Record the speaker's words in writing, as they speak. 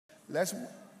Let's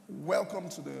welcome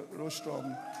to the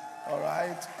rostrum, all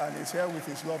right? And he's here with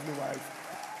his lovely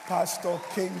wife, Pastor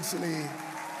Kingsley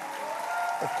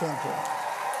Okonkwo.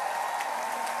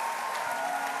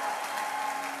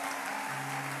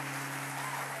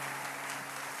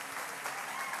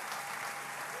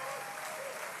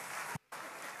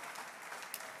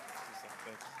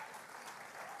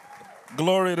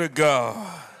 Glory to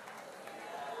God.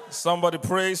 Somebody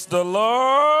praise the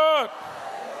Lord.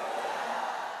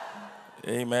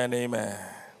 Amen, amen.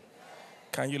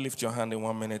 Can you lift your hand in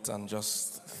 1 minute and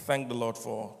just thank the Lord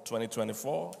for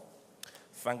 2024?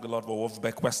 Thank the Lord for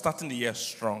WOFBEC. We're starting the year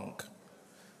strong.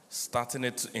 Starting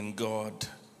it in God.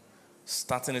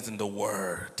 Starting it in the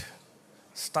Word.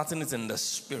 Starting it in the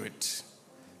Spirit.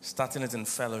 Starting it in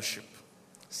fellowship.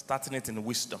 Starting it in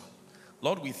wisdom.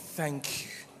 Lord, we thank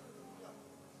you.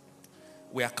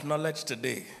 We acknowledge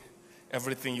today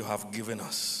everything you have given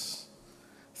us.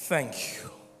 Thank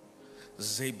you.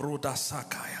 Zebruda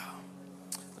Sakaya.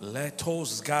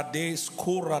 Letos Gades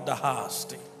Kura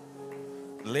Dahasti.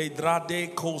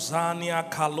 Ledrade Kozania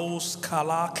Kalos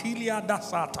Kalakilia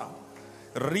Dasata.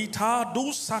 Rita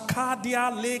du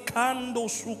Sakadia Lekando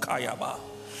Sukayaba.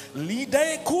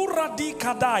 Lide Kura di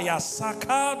Kadaya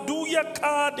Sakaduya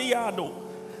Kadiado.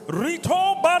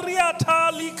 Rito Bariata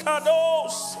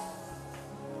Likados.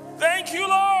 Thank you,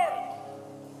 Lord.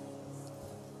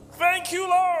 Thank you,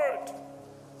 Lord,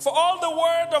 for all the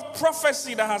word of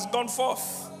prophecy that has gone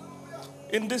forth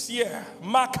in this year.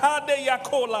 Makade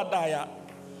Yakola Daya.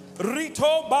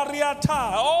 Rito Bariata.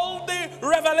 All the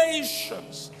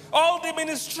revelations, all the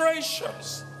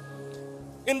ministrations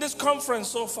in this conference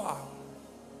so far.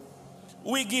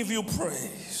 We give you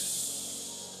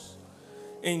praise.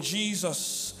 In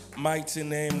Jesus' mighty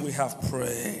name we have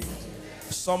prayed.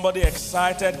 Somebody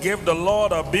excited, give the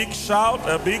Lord a big shout,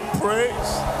 a big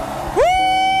praise.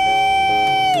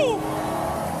 Woo!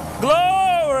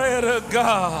 Glory to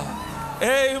God.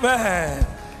 Amen.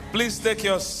 Please take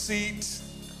your seat.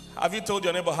 Have you told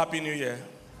your neighbor Happy New Year?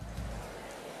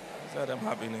 Tell them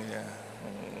Happy New Year.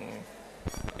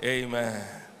 Amen.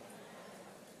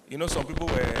 You know, some people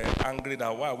were angry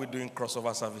that why are we doing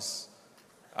crossover service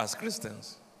as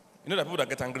Christians? You know that people that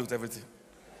get angry with everything.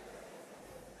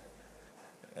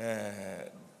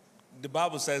 The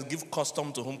Bible says, give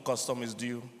custom to whom custom is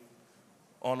due,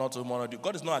 honor to whom honor due.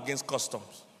 God is not against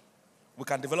customs. We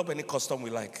can develop any custom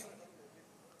we like.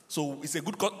 So it's a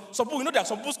good custom. Some people, you know, there are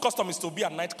some people's custom is to be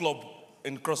at nightclub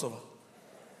in crossover.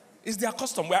 It's their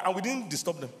custom, and we didn't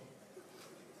disturb them.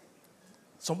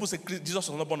 Some people say Jesus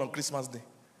was not born on Christmas Day.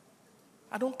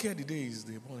 I don't care the day is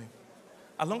born.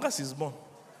 As long as he's born.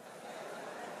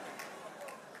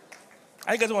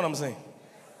 Are you getting what I'm saying?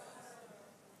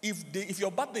 If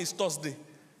your birthday is Thursday,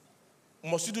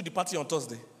 must you do the party on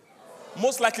Thursday?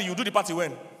 Most likely you do the party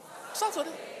when?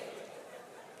 Saturday.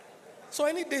 So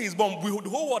any day he's born, the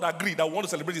whole world agree that we want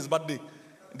to celebrate his birthday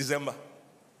in December.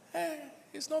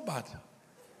 It's not bad.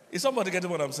 Is somebody getting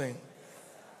what I'm saying?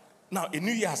 Now, a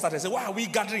new year has started. I say, why are we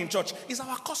gathering in church? It's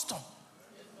our custom.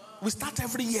 We start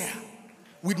every year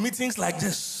with meetings like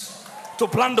this to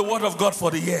plan the word of God for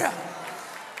the year.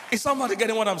 Is somebody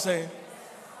getting what I'm saying?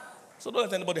 So don't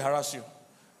let anybody harass you.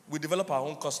 We develop our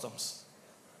own customs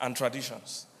and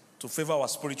traditions to favor our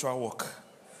spiritual work.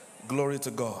 Glory to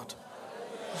God.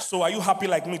 So are you happy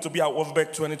like me to be at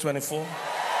WOFBEC 2024?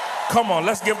 Come on,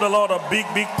 let's give the Lord a big,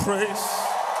 big praise.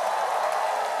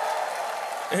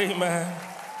 Amen.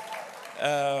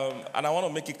 And I want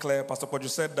to make it clear, Pastor Koju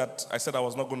said that I said I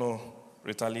was not going to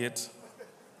retaliate.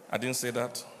 I didn't say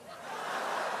that.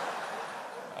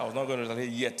 I was not going to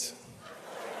retaliate yet.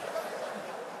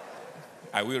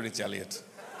 I will retaliate.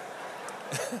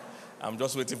 I'm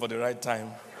just waiting for the right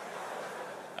time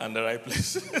and the right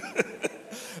place.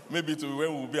 Maybe to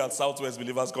when we'll be at Southwest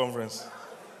Believers Conference,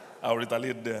 I'll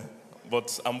retaliate there.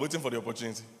 But I'm waiting for the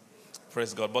opportunity.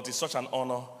 Praise God. But it's such an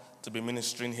honor to be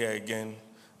ministering here again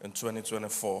in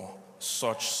 2024.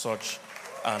 Such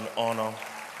an honor.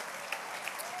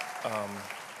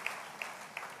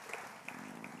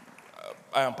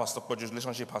 I and Pastor Koju's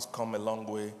relationship has come a long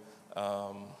way.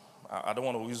 I don't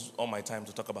want to use all my time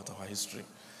to talk about our history,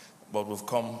 but we've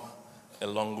come a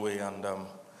long way, and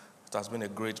it has been a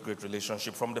great, great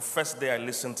relationship. From the first day I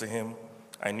listened to him,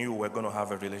 I knew we were going to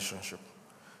have a relationship.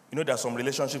 You know, there are some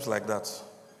relationships like that.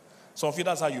 Some of you,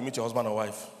 that's how you meet your husband or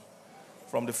wife.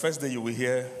 From the first day you will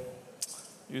hear,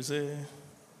 you say,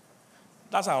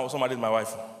 that's how somebody is my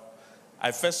wife.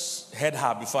 I first heard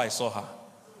her before I saw her.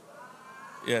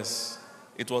 Yes,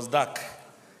 it was dark.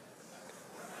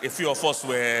 A few of us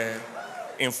were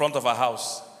in front of her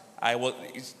house. I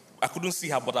couldn't see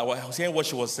her, but I was hearing what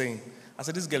she was saying. I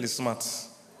said, this girl is smart.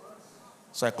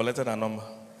 So I collected her number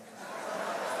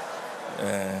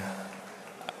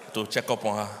to check up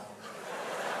on her.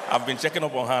 I've been checking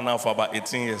up on her now for about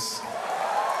 18 years.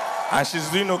 And she's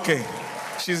doing okay.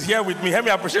 She's here with me. Help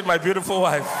me appreciate my beautiful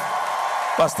wife,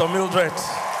 Pastor Mildred.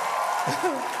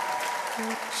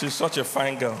 She's such a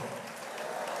fine girl.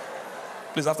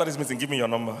 Please, after this meeting, give me your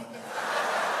number.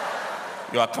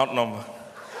 Your account number.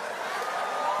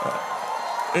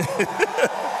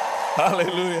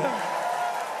 Hallelujah.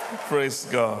 Praise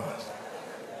God.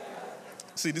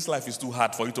 See, this life is too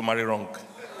hard for you to marry wrong.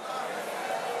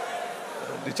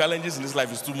 The challenges in this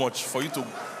life is too much for you to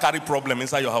carry problem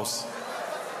inside your house.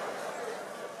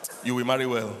 You will marry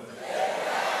well.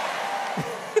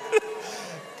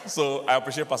 So I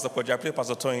appreciate Pastor Koji. I appreciate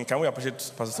Pastor Toyin. Can we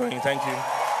appreciate Pastor Toyin? Thank you.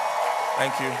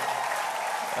 Thank you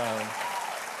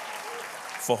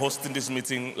for hosting this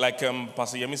meeting. Like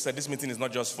Pastor Yemi said, this meeting is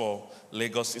not just for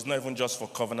Lagos. It's not even just for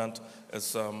Covenant.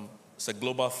 It's a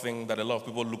global thing that a lot of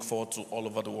people look forward to all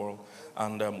over the world.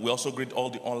 And we also greet all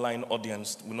the online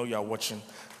audience. We know you are watching.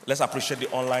 Let's appreciate the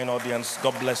online audience.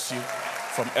 God bless you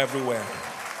from everywhere.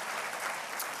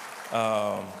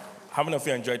 How many of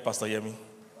you enjoyed Pastor Yemi?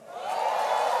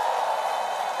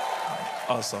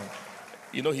 Awesome.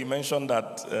 You know, he mentioned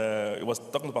that he was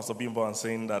talking to Pastor Bimbo and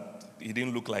saying that he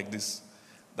didn't look like this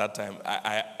that time.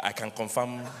 I can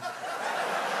confirm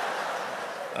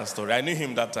that story. I knew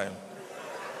him that time.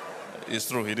 It's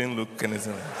true, he didn't look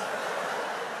anything.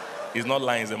 He's not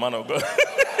lying, he's a man of God.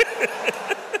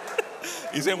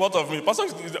 He said, what of me? Pastor,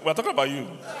 we're talking about you.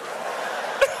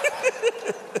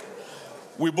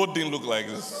 We both didn't look like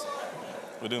this.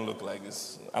 We didn't look like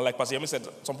this. And like Pastor Yemi said,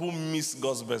 some people miss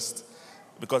God's best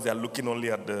because they are looking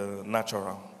only at the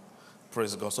natural.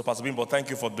 Praise God. So Pastor Bimbo, thank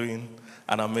you for doing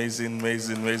an amazing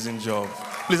job.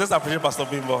 Please let's appreciate Pastor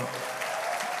Bimbo,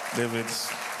 David,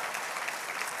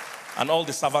 and all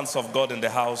the servants of God in the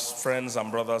house, friends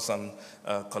and brothers and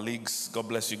colleagues. God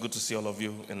bless you. Good to see all of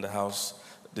you in the house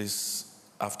this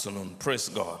afternoon. Praise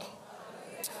God.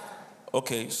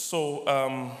 Okay, so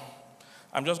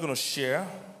I'm just going to share.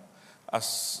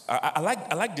 I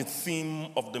like the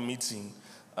theme of the meeting,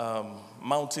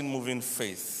 mountain moving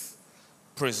faith.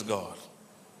 Praise God.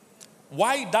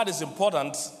 Why that is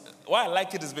important, why I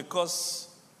like it is because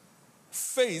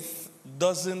faith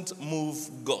doesn't move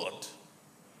God.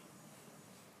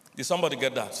 Did somebody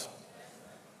get that?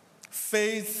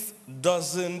 Faith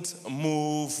doesn't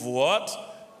move what?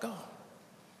 God.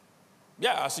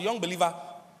 Yeah, as a young believer,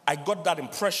 I got that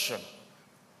impression.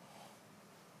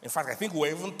 In fact, I think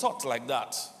we're even taught like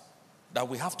that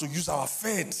we have to use our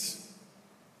faith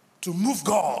to move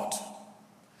God.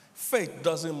 Faith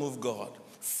doesn't move God.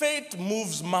 Faith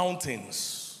moves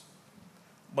mountains,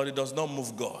 but it does not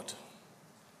move God.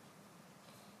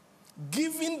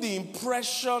 Giving the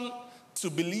impression to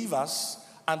believers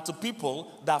and to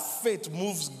people that faith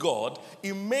moves God,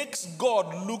 it makes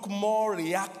God look more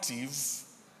reactive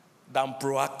than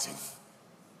proactive.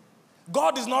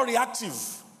 God is not reactive.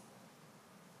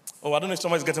 Oh, I don't know if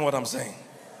somebody's getting what I'm saying.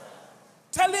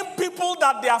 Telling people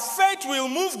that their faith will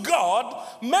move God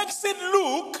makes it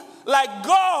look like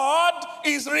God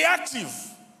is reactive.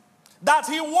 That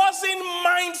he wasn't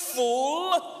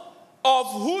mindful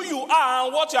of who you are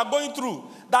and what you are going through.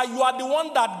 That you are the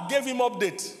one that gave him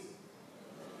update.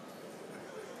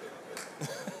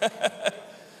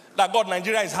 That God,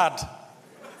 Nigeria is hard.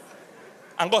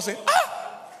 And God said,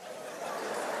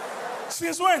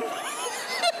 since when?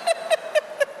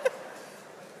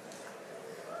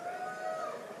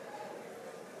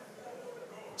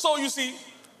 So you see,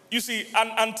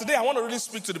 and today I want to really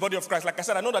speak to the body of Christ. Like I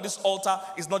said, I know that this altar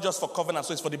is not just for Covenant,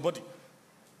 so it's for the body.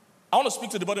 I want to speak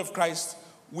to the body of Christ.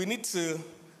 We need to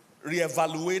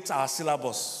reevaluate our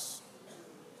syllabus.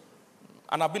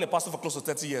 And I've been a pastor for close to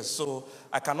 30 years, so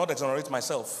I cannot exonerate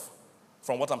myself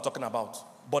from what I'm talking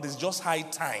about. But it's just high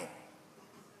time.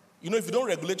 You know, if you don't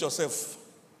regulate yourself,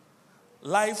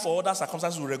 life or other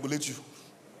circumstances will regulate you.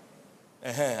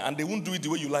 And they won't do it the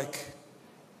way you like.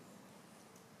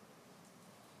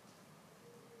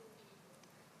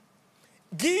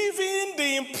 Giving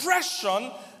the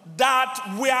impression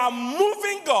that we are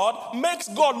moving God makes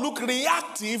God look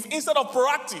reactive instead of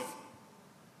proactive.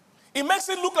 It makes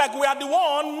it look like we are the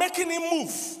one making him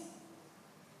move.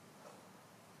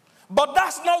 But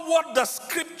that's not what the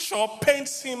scripture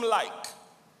paints him like.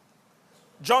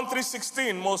 John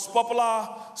 3:16, most popular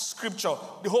scripture.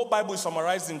 The whole Bible is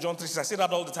summarized in John 3:16. I say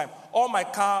that all the time. All my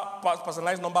car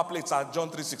personalized number plates are John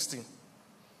 3:16.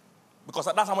 Because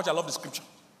that's how much I love the scripture.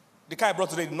 The car I brought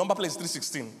today, the number plate is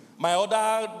 316. My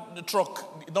other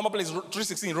truck, the number plate is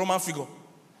 316, Roman figure.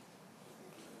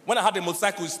 When I had a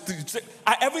motorcycle,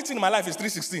 everything in my life is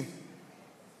 316.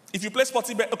 If you play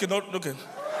sporty bet, okay, no, okay.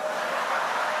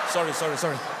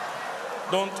 Sorry.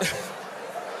 Don't.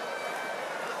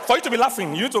 For you to be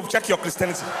laughing, you need to check your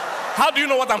Christianity. How do you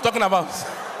know what I'm talking about?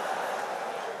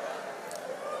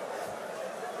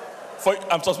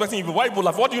 I'm suspecting you. Why people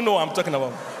laugh? What do you know I'm talking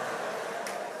about?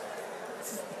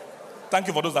 Thank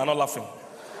you for those that are not laughing.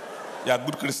 You are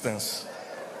good Christians.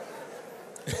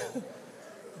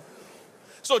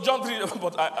 So John 3,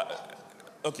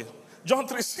 okay. John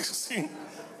 3:16.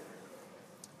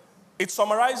 It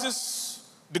summarizes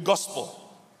the gospel.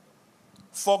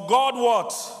 For God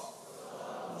what?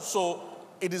 So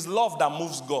it is love that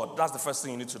moves God. That's the first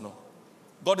thing you need to know.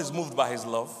 God is moved by his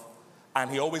love, and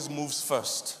he always moves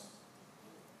first.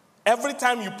 Every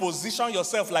time you position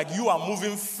yourself like you are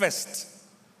moving first,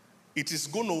 it is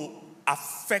going to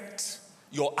affect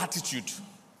your attitude.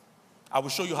 I will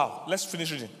show you how. Let's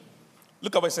finish reading.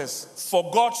 Look at what it says.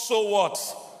 For God so what?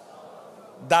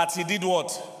 That he did what?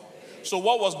 So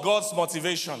what was God's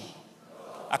motivation?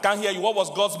 I can't hear you. What was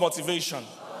God's motivation?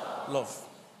 Love.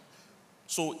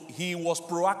 So he was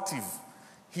proactive.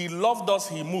 He loved us,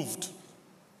 he moved,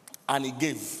 and he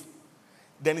gave.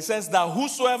 Then he says that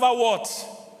whosoever what?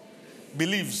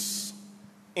 Believes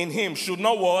in him should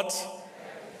not what?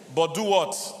 But do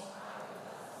what?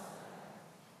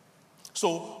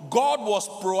 So God was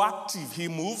proactive. He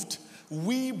moved.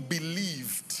 We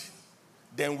believed.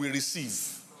 Then we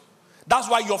receive. That's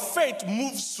why your faith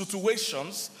moves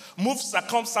situations, moves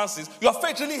circumstances. Your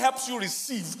faith really helps you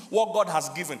receive what God has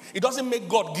given. It doesn't make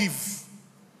God give.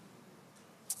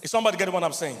 Is somebody getting what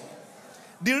I'm saying?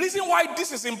 The reason why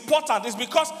this is important is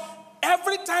because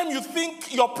every time you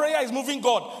think your prayer is moving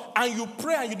God and you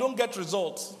pray and you don't get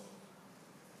results,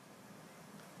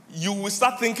 you will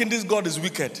start thinking this God is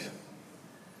wicked.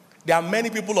 There are many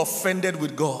people offended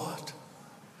with God.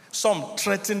 Some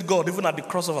threatened God even at the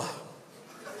crossover.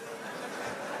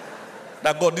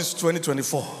 That God, this is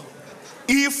 2024.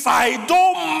 If I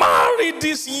don't marry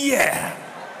this year,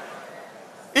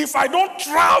 if I don't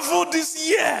travel this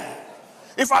year,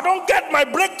 if I don't get my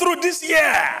breakthrough this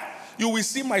year, you will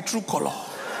see my true color.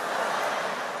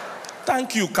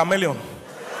 Thank you, Chameleon.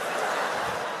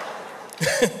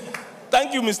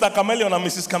 Thank you, Mr. Chameleon and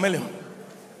Mrs. Chameleon,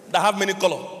 that have many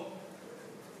colors.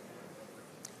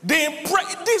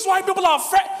 This is why people are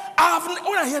offended.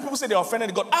 When I hear people say they're offended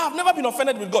with God, I have never been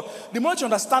offended with God. The moment you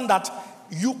understand that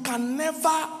you can never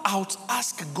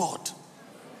out-ask God.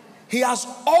 He has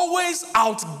always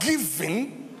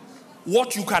outgiven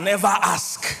what you can never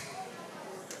ask.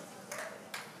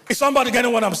 Is somebody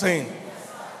getting what I'm saying?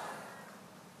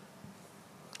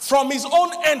 From his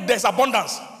own end, there's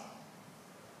abundance.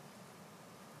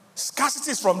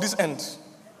 Scarcity is from this end.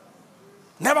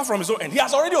 Never from his own end. He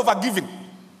has already overgiven.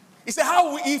 He said,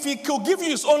 if he could give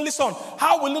you his only son,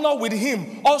 how will he not with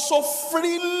him also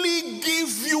freely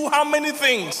give you how many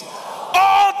things?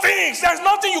 All things. There's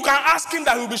nothing you can ask him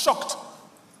that he will be shocked.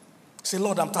 Say,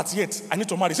 Lord, I'm 38. I need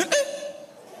to marry. Say,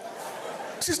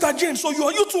 Sister Jane, so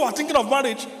you two are thinking of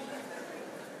marriage?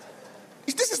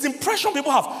 This is the impression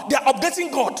people have. They are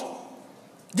updating God.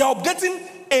 They are updating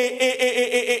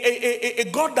a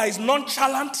God that is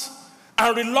nonchalant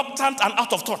and reluctant and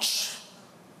out of touch.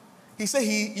 He said,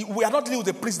 we are not dealing with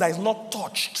a priest that is not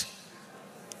touched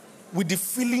with the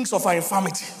feelings of our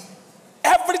infirmity.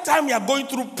 Every time you are going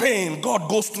through pain, God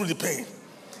goes through the pain.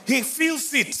 He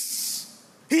feels it.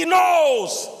 He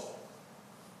knows.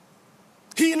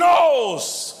 He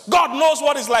knows. God knows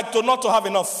what it's like to not to have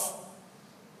enough.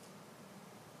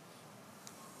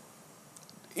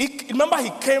 Remember,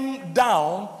 he came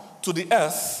down to the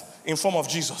earth in form of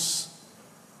Jesus.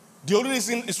 The only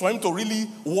reason is for him to really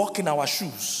walk in our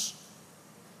shoes.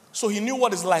 So he knew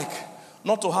what it's like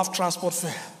not to have transport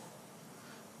fare.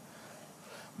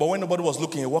 But when nobody was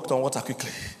looking, he walked on water quickly.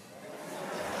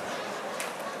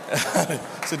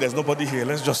 See, there's nobody here.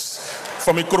 Let's just,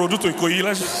 from Ikorodu to Ikoyi,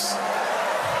 let's just.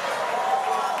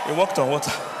 He walked on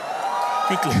water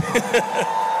quickly.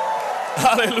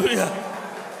 Hallelujah.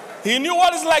 He knew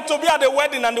what it's like to be at the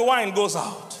wedding and the wine goes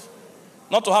out.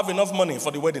 Not to have enough money for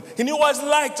the wedding. He knew what it's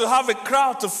like to have a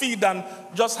crowd to feed and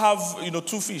just have, 2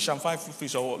 fish and 5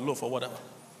 fish or loaf or whatever.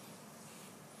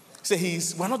 So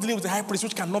we're not dealing with the high priest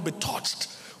which cannot be touched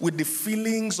with the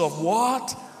feelings of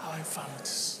what? Our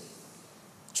infirmities.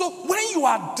 So when you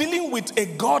are dealing with a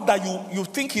God that you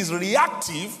think is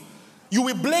reactive, you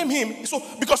will blame him. So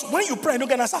because when you pray and you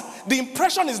get an answer, the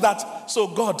impression is that, so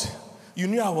God, you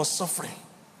knew I was suffering.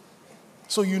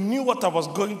 So you knew what I was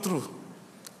going through.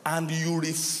 And you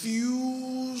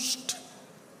refused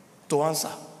to answer.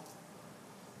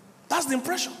 That's the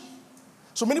impression.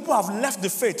 So many people have left the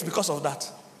faith because of that.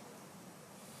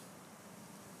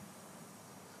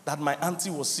 that my auntie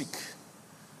was sick.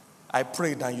 I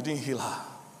prayed and you didn't heal her.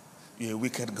 You're a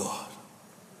wicked God.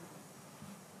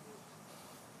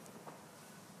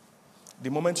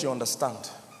 The moment you understand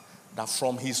that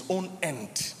from his own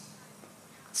end,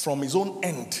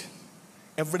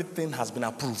 everything has been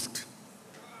approved.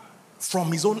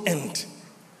 From his own end,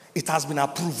 it has been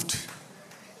approved.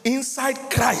 Inside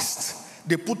Christ,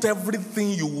 they put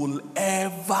everything you will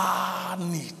ever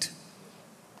need.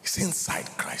 It's inside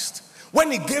Christ. When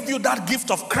he gave you that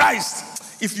gift of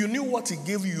Christ, if you knew what he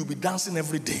gave you, you'll be dancing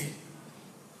every day.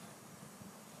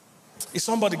 Is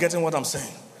somebody getting what I'm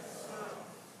saying?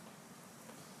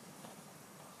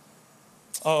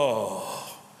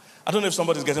 Oh, I don't know if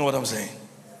somebody's getting what I'm saying.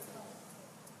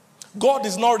 God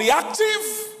is not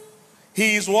reactive.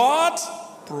 He is what?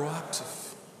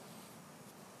 Proactive.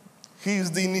 He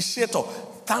is the initiator.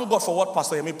 Thank God for what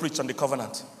Pastor Yemi preached on the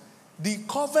covenant. The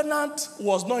covenant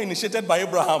was not initiated by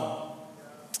Abraham.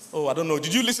 Oh, I don't know.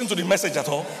 Did you listen to the message at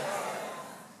all?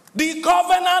 The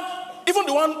covenant, even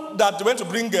the one that went to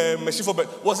bring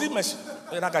Meshiphosheth, was it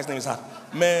Meshiphosheth? That guy's name is hard.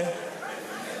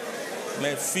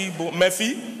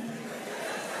 Mephi?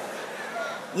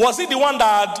 Was he the one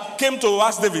that came to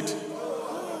ask David?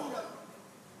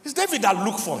 It's David that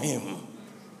looked for him.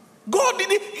 God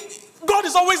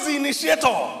is always the initiator.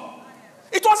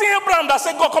 It wasn't Abraham that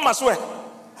said, God, come and swear.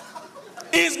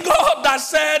 It's God that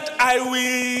said, I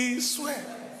will swear.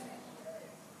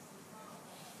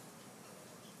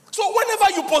 So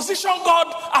whenever you position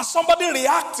God as somebody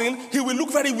reacting, he will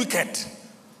look very wicked.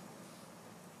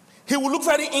 He will look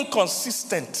very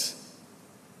inconsistent.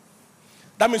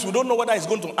 That means we don't know whether he's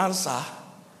going to answer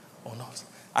or not.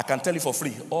 I can tell you for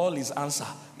free, all his answer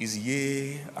is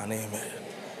yea and amen.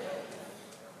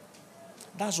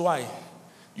 That's why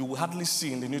you will hardly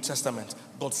see in the New Testament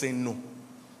God saying no.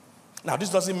 Now, this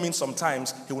doesn't mean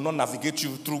sometimes he will not navigate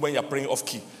you through when you're praying off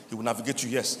key. He will navigate you,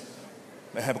 yes.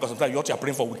 Because sometimes what you're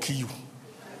praying for will kill you.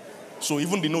 So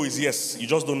even the no is yes, you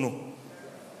just don't know.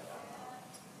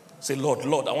 Say,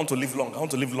 Lord, I want to live long. I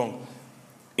want to live long.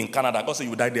 In Canada, God said you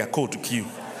will die there, cold to kill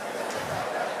you.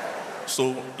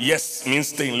 So, yes means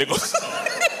stay in Lagos.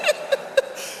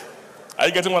 Are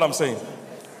you getting what I'm saying?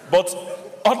 But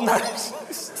ordinary,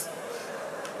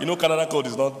 you know, Canada code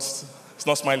is not, it's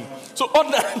not smiling. So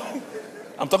ordinary,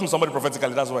 I'm talking to somebody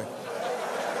prophetically, that's why.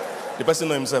 The person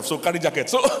knows himself, so carry jacket.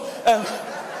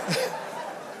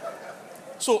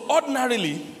 So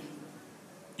ordinarily,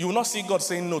 you will not see God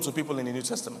saying no to people in the New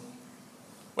Testament.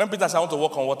 When Peter said, I want to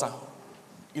walk on water,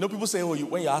 you know, people say, oh,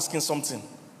 when you're asking something,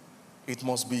 it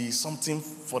must be something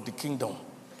for the kingdom.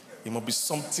 It must be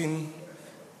something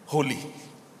holy.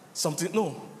 Something,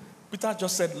 no. Peter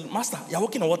just said, Master, you're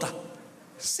walking on water.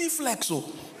 See flex, oh.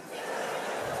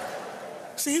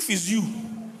 See if it's you.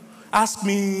 Ask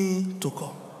me to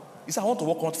come. He said, I want to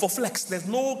walk on water for flex. There's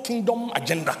no kingdom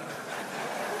agenda.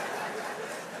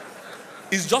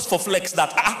 It's just for flex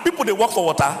that people, they walk for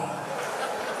water.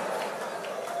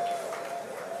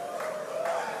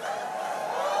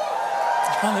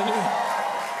 Hallelujah.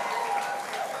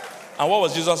 And what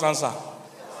was Jesus' answer?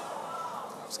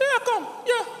 Say, yeah, come.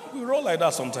 Yeah, we roll like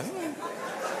that sometimes.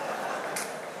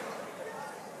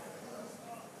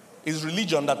 It's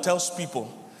religion that tells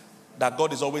people that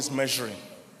God is always measuring.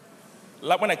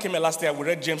 Like when I came here last year, we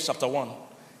read James chapter 1.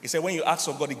 He said, when you ask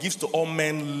of God, he gives to all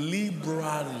men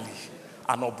liberally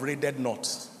and upbraided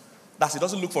not. That's, he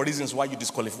doesn't look for reasons why you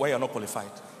disqualify, why you're not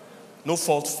qualified. No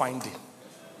fault finding.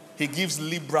 He gives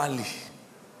liberally,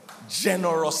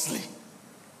 generously.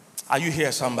 Are you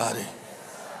here, somebody?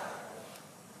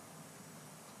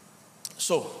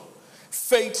 So,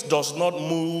 faith does not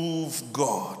move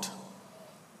God.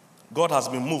 God has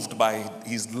been moved by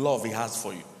his love he has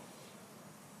for you.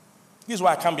 This is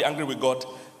why I can't be angry with God.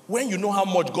 When you know how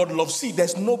much God loves, see,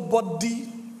 there's nobody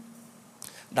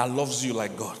that loves you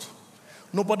like God.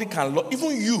 Nobody can love,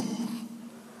 even you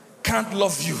can't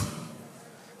love you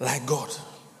like God.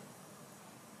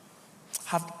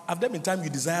 Have there been times you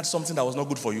desired something that was not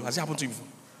good for you? Has it happened to you before?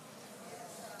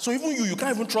 So even you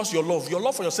can't even trust your love. Your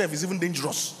love for yourself is even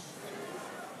dangerous.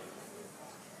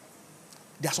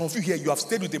 There are some of you here, you have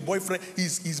stayed with a boyfriend,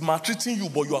 he's maltreating you,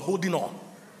 but you are holding on.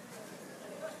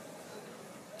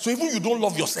 So even you don't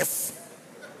love yourself,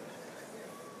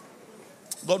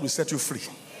 God will set you free.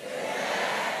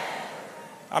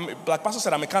 Like Pastor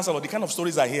said, I'm a counselor. The kind of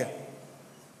stories I hear.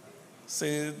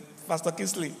 Say, Pastor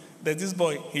Kingsley, there's this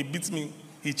boy, he beats me,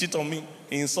 he cheats on me,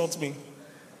 he insults me.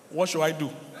 What should I do?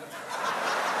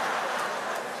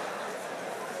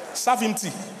 Serve him tea.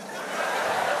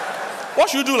 What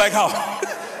should you do? Like how?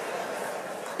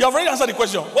 You have already answered the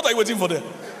question. What are you waiting for there?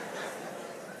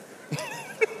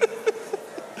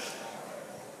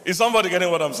 Is somebody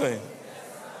getting what I'm saying?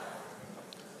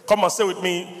 Come and say with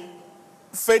me,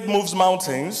 faith moves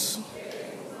mountains,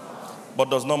 but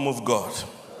does not move God.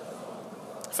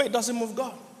 Faith doesn't move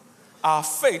God. Our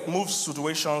faith moves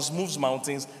situations, moves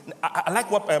mountains. I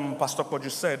like what Pastor Koju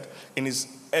said in his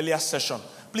earlier session.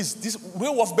 Please, this way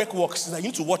WOFBEC works is that you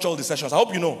need to watch all the sessions. I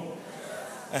hope you know.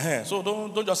 So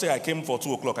don't just say I came for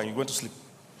 2 o'clock and you're going to sleep.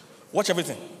 Watch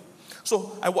everything.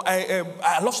 So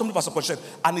I love something Pastor Koju said,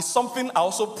 and it's something I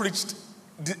also preached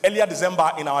earlier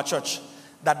December in our church,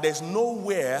 that there's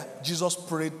nowhere Jesus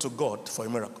prayed to God for a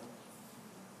miracle.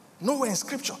 Nowhere in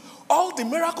Scripture. All the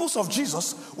miracles of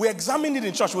Jesus, we examined it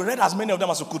in church. We read as many of them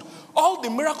as we could. All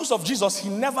the miracles of Jesus, he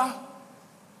never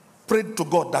prayed to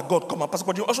God that God come. Pastor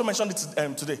Koju also mentioned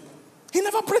it today. He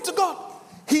never prayed to God.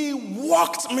 He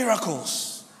worked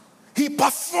miracles. He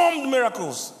performed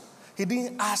miracles. He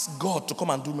didn't ask God to come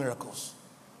and do miracles.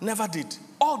 Never did.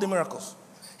 All the miracles.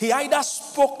 He either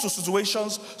spoke to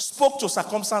situations, spoke to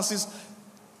circumstances,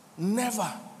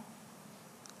 never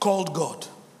called God.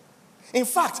 In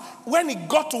fact, when he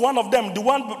got to one of them, the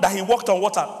one that he walked on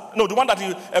water, no, the one that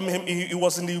he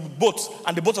was in the boat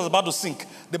and the boat was about to sink,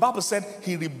 the Bible said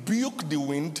he rebuked the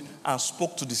wind and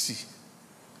spoke to the sea.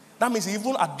 That means he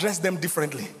even addressed them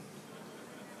differently.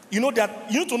 You know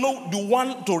that you need to know the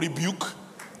one to rebuke,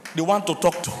 the one to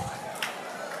talk to.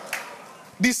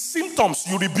 The symptoms,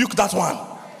 you rebuke that one,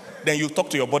 then you talk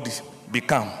to your body, be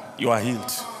calm, you are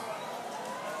healed.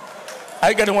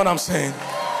 Are you getting what I'm saying?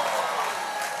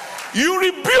 You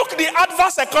rebuke the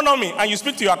adverse economy and you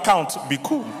speak to your account. Be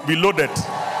cool. Be loaded.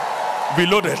 Be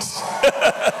loaded.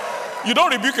 You don't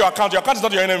rebuke your account. Your account is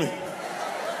not your enemy.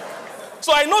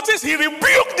 So I noticed he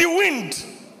rebuked the wind.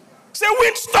 Say,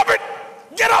 wind, stop it.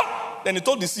 Get out. Then he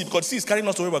told the sea, because the sea is carrying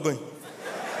us to where we're going.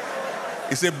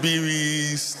 He said,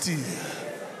 be still.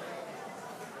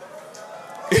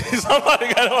 Is somebody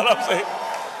getting what I'm saying?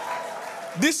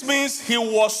 This means he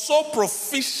was so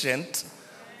proficient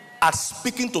at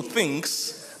speaking to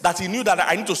things that he knew that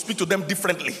I need to speak to them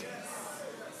differently.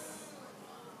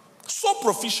 So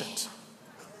proficient.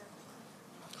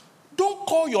 Don't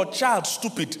call your child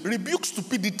stupid. Rebuke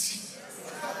stupidity.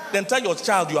 Then tell your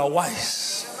child you are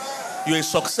wise. You're a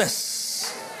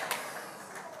success.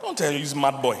 Don't tell you he's a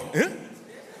mad boy.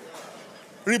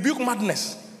 Rebuke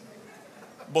madness.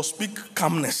 But speak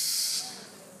calmness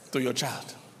to your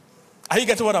child. Are you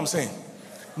getting what I'm saying?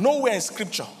 Nowhere in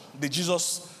Scripture did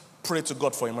Jesus pray to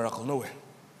God for a miracle. Nowhere.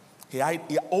 He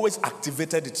always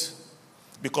activated it.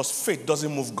 Because faith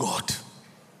doesn't move God.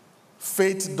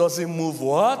 Faith doesn't move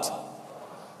what?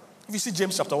 If you see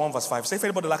James chapter 1 verse 5, say if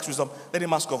anybody lacks wisdom, let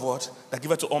him ask of what? That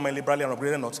giveth to all men liberally and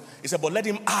upbraideth not. He said, but let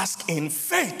him ask in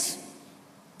faith,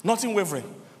 not in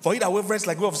wavering. For he that wavereth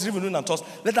like way of receiving wind and tossed,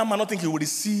 let that man not think he will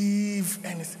receive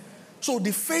anything. So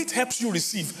the faith helps you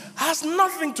receive. Has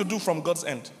nothing to do from God's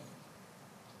end.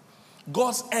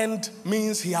 God's end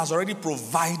means he has already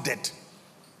provided.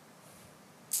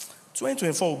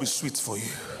 2024 will be sweet for you.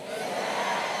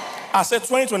 I said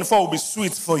 2024 will be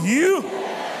sweet for you.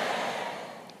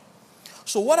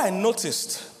 So what I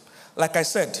noticed, like I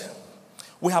said,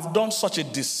 we have done such a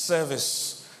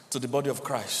disservice to the body of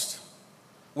Christ.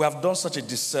 We have done such a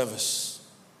disservice.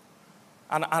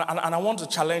 And I want to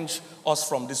challenge us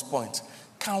from this point.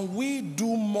 Can we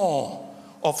do more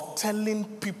of telling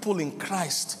people in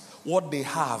Christ what they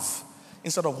have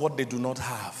instead of what they do not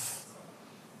have?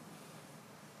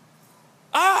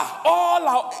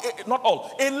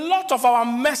 A lot of our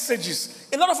messages,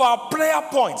 a lot of our prayer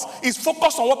points is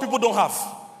focused on what people don't have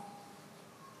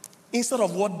instead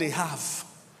of what they have.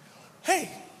 Hey,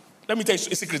 let me tell you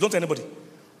a secret. Don't tell anybody.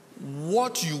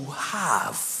 What you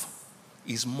have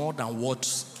is more than what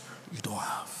you don't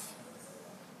have.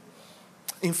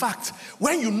 In fact,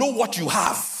 when you know what you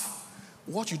have,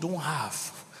 what you don't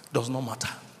have does not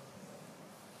matter.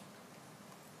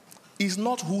 It's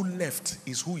not who left,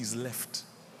 it's who is left.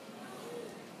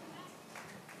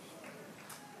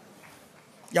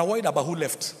 You're worried about who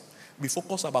left. Be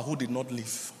focused about who did not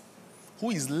leave.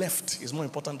 Who is left is more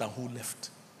important than who left.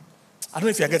 I don't know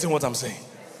if you're getting what I'm saying.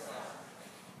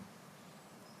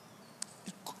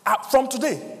 From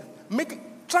today,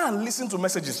 try and listen to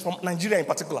messages from Nigeria in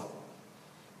particular.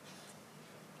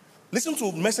 Listen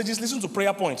to messages, listen to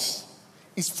prayer points.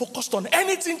 It's focused on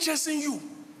anything chasing you.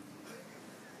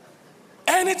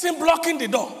 Anything blocking the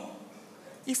door.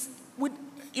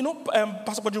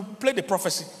 Pastor Koju played the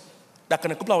prophecy that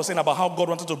Kenneth Copeland was saying about how God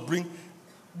wanted to bring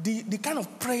the kind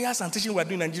of prayers and teaching we're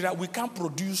doing in Nigeria. We can't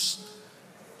produce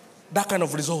that kind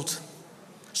of result.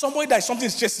 Somebody that something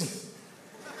is chasing,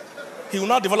 he will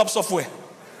now develop software.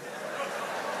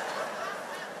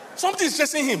 Something is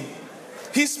chasing him.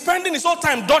 He's spending his whole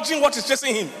time dodging what is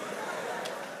chasing him.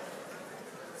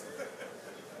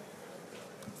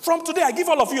 From today, I give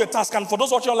all of you a task, and for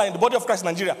those watching online in the body of Christ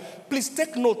in Nigeria, please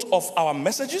take note of our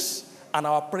messages and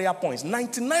our prayer points.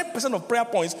 99% of prayer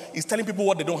points is telling people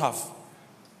what they don't have.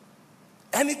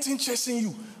 Anything chasing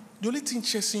you, the only thing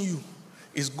chasing you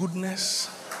is goodness.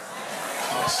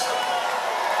 Yes.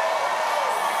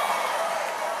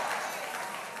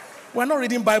 We're not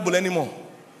reading Bible anymore.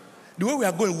 The way we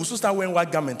are going, we'll soon start wearing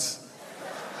white garments.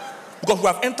 Because we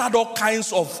have entered all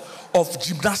kinds of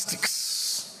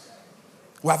gymnastics.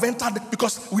 We have entered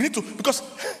because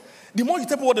the more you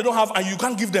tell people what they don't have and you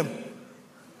can't give them,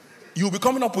 you'll be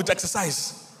coming up with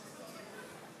exercise.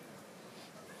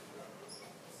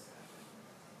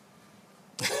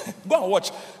 Go and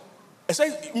watch.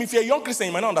 If you're a young Christian,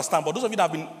 you might not understand, but those of you that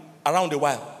have been around a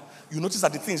while, you notice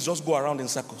that the things just go around in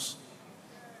circles.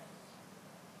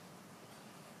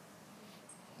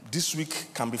 This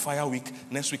week can be fire week,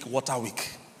 next week water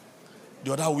week.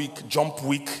 The other week, jump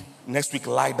week, next week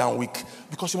lie down week.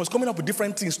 Because you must come up with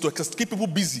different things to keep people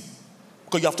busy.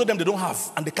 Because you have told them they don't have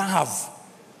and they can't have.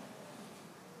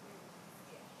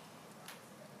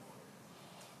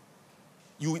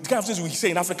 The kind of things we say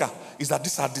in Africa is that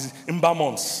these are the Imba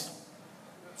months.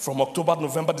 From October,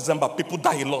 November, December, people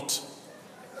die a lot.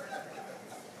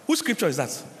 Which scripture is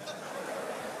that?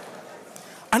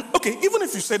 And okay, even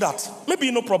if you say that, maybe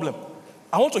no problem.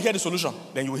 I want to hear the solution.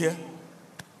 Then you hear,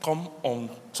 come on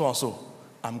so and so.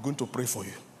 I'm going to pray for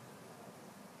you.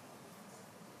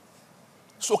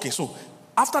 So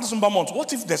after the December month,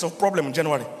 what if there's a problem in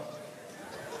January?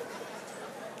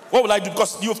 What will I do?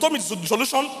 Because you've told me the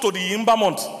solution to the Imba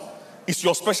month is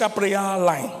your special prayer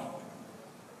line.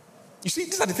 You see,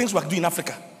 these are the things we are doing in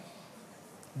Africa.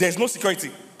 There's no security.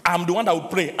 I'm the one that will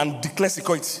pray and declare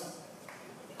security.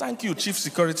 Thank you, Chief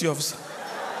Security Officer.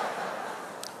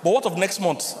 But what of next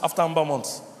month, after Imba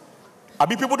month?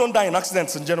 People don't die in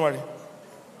accidents in January.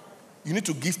 You need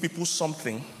to give people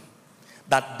something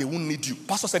that they won't need you.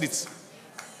 Pastor said it.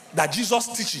 That Jesus'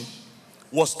 teaching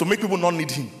was to make people not need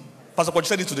him. Pastor Kochi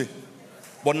said it today.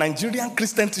 But Nigerian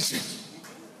Christian teaching,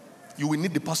 you will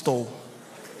need the pastor.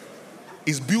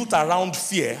 It's built around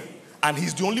fear, and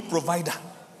he's the only provider.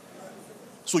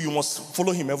 So you must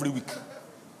follow him every week.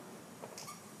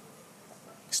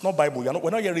 It's not Bible. We're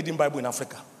not yet reading Bible in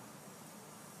Africa.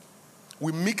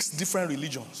 We mix different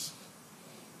religions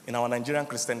in our Nigerian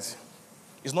Christianity.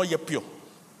 It's not yet pure.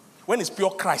 When it's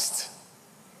pure Christ,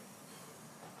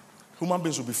 human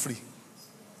beings will be free.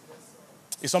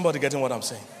 Is somebody getting what I'm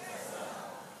saying?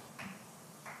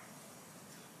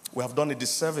 We have done a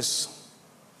disservice.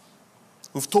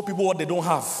 We've told people what they don't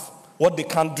have, what they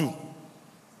can't do.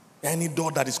 Any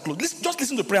door that is closed. Just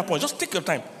listen to the prayer point. Just take your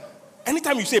time.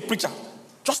 Anytime you say a preacher,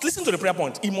 just listen to the prayer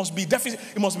point. It must be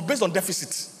based on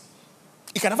deficit.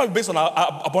 It can never be based on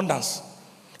abundance.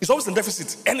 It's always in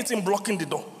deficit. Anything blocking the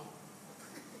door.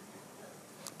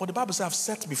 But the Bible says, I've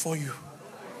set before you.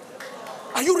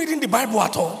 Are you reading the Bible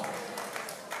at all?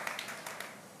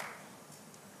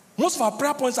 Most of our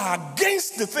prayer points are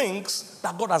against the things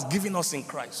that God has given us in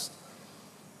Christ.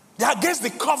 They are against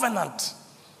the covenant.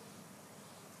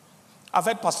 I've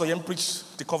heard Pastor Yen preach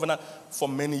the covenant for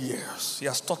many years. He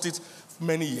has taught it for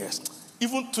many years.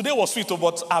 Even today was sweet,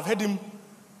 but I've heard him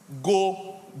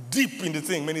go deep in the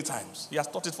thing many times. He has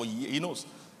taught it for years. He knows.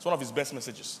 It's one of his best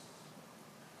messages.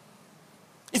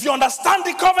 If you understand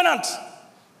the covenant,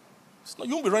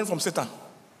 you won't be running from Satan.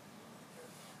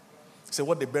 Say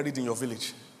what they buried in your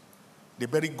village. They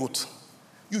buried goat.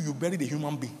 You buried a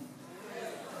human being.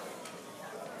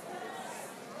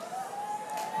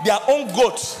 Their own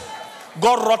goat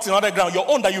got rotting on the ground. Your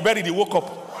own that you buried, he woke up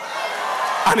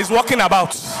and is walking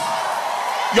about.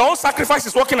 Your own sacrifice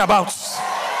is walking about.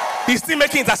 He's still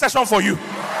making intercession for you.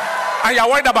 And you're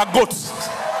worried about goat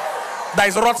that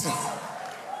is rotting.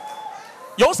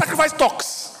 Your own sacrifice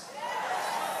talks.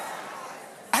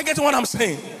 I get what I'm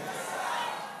saying.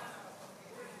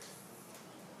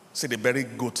 Say they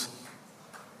buried goat.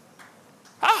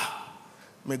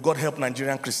 May God help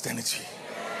Nigerian Christianity.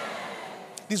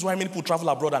 This is why many people travel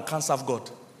abroad and can't serve God.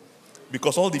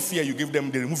 Because all the fear you give them,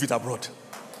 they remove it abroad.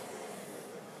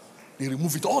 They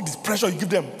remove it. All the pressure you give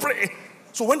them, pray.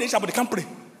 So when they shout, they can't pray.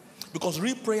 Because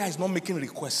real prayer is not making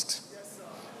request.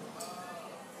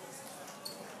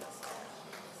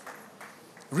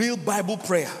 Real Bible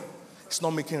prayer is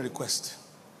not making request.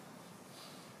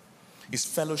 It's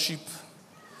fellowship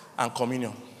and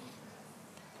communion.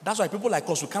 That's why people like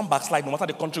us, we can't backslide no matter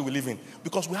the country we live in.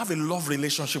 Because we have a love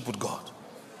relationship with God.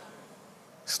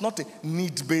 It's not a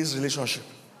need-based relationship.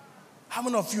 How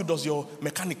many of you does your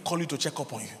mechanic call you to check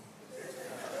up on you?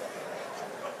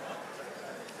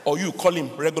 Or you call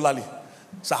him regularly.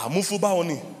 Sir, Mufuba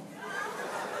Oni.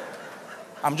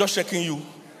 I'm just checking you.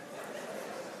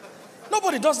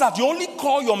 Nobody does that. You only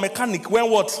call your mechanic when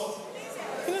what?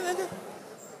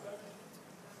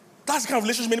 That's the kind of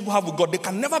relationship many people have with God. They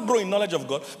can never grow in knowledge of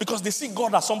God because they see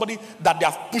God as somebody that they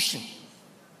are pushing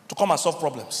to come and solve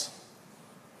problems.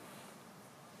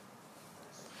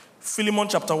 Philemon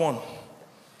chapter 1.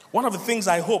 One of the things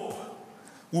I hope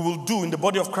we will do in the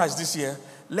body of Christ this year,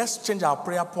 let's change our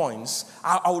prayer points.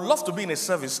 I would love to be in a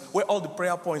service where all the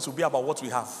prayer points will be about what we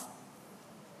have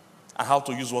and how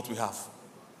to use what we have.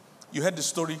 You heard the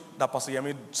story that Pastor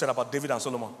Yemi said about David and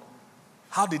Solomon.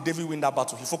 How did David win that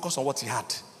battle? He focused on what he had,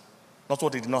 not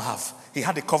what he did not have. He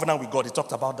had a covenant with God. He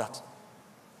talked about that.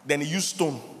 Then he used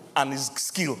stone and his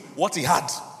skill, what he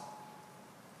had.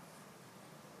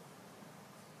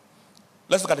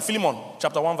 Let's look at the Philemon,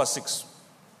 chapter 1, verse 6.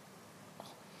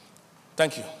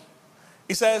 Thank you.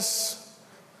 It says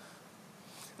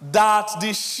that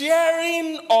the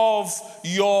sharing of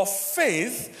your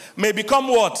faith may become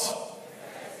what?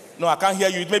 No, I can't hear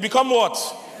you. It may become what?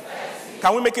 Effective.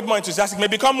 Can we make it more enthusiastic? It may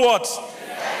become what?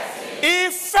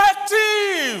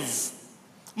 Effective.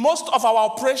 Most of our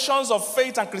operations of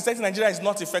faith and Christianity in Nigeria is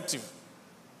not effective.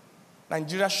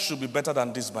 Nigeria should be better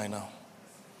than this by now.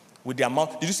 With the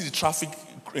amount, did you see the traffic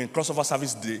in crossover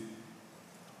service day?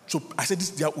 So I said,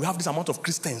 we have this amount of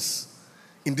Christians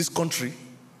in this country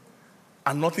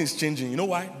and nothing is changing. You know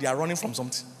why? They are running from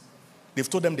something. They've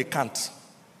told them they can't.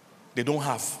 They don't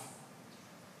have.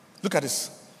 Look at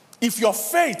this. If your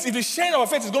faith, if the sharing of your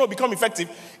faith is going to become effective,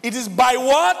 it is by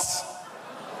what?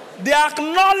 The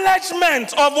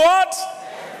acknowledgement of what?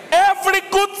 Every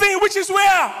good thing, which is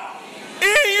where?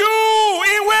 In you.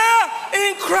 In where?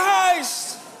 In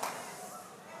Christ.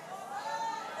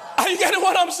 Are you getting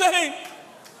what I'm saying?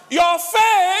 Your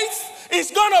faith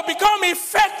is going to become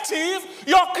effective.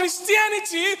 Your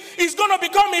Christianity is going to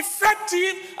become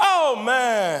effective. Oh,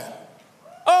 man.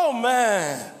 Oh,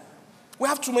 man. We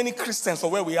have too many Christians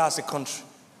for where we are as a country.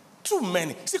 Too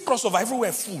many. See crossover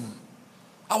everywhere full.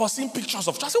 I was seeing pictures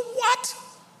of church. I said, what?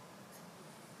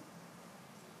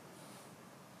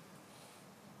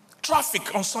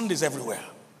 Traffic on Sundays everywhere.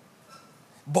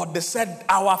 But they said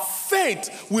our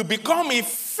faith will become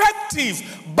effective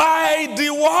by the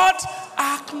what?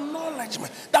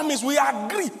 Acknowledgement. That means we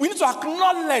agree. We need to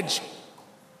acknowledge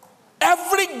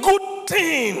every good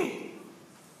thing.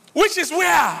 Which is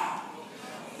where?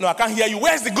 No, I can't hear you.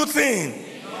 Where's the good thing?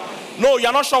 No,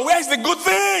 you're not sure. Where's the good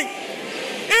thing?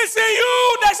 It's in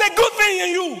you. There's a good thing in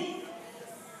you.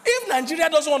 If Nigeria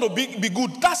doesn't want to be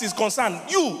good, that's his concern.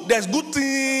 You, there's good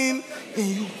thing in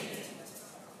you.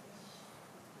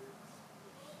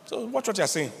 So watch what you're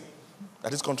saying.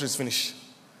 That this country is finished.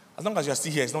 As long as you're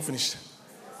still here, it's not finished.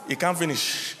 It can't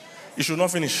finish. It should not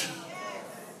finish.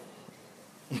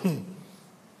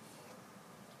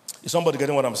 Is somebody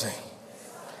getting what I'm saying?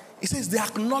 It says the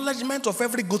acknowledgement of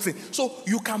every good thing. So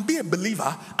you can be a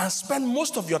believer and spend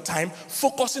most of your time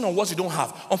focusing on what you don't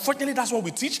have. Unfortunately, that's what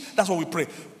we teach. That's what we pray.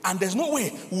 And there's no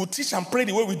way we will teach and pray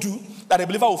the way we do that a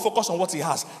believer will focus on what he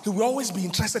has. He will always be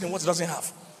interested in what he doesn't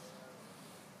have.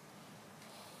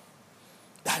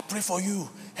 I pray for you.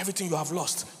 Everything you have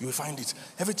lost, you will find it.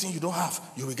 Everything you don't have,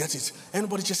 you will get it.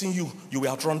 Anybody chasing you, you will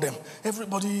outrun them.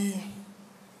 Everybody.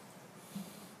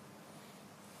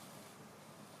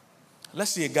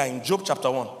 Let's see a guy in Job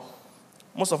chapter 1.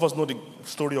 Most of us know the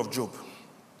story of Job.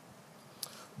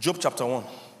 Job chapter 1.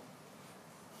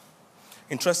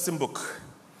 Interesting book.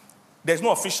 There's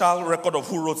no official record of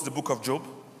who wrote the book of Job.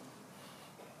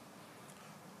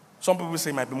 Some people say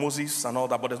it might be Moses and all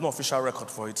that, but there's no official record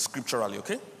for it scripturally,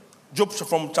 okay? Job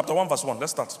from chapter 1, verse 1.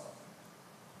 Let's start.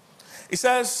 It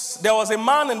says, there was a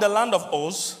man in the land of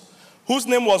Uz whose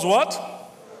name was what?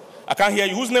 I can't hear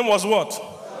you. Whose name was what?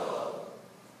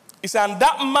 He said, and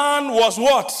that man was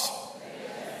what?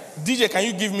 DJ, can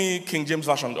you give me King James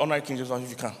Version, honorary King James Version if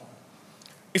you can?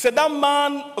 He said, that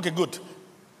man, okay, good.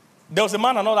 There was a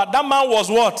man and all that. That man was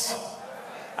what?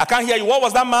 I can't hear you. What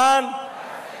was that man?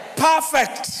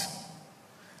 Perfect.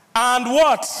 And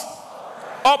what?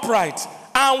 Upright.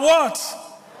 And what?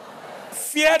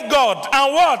 Feared God.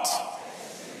 And what?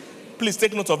 Please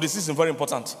take note of this. This is very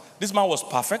important. This man was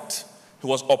perfect. He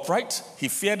was upright. He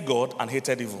feared God and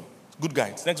hated evil. Good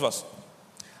guys. Next verse.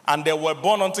 And there were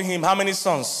born unto him how many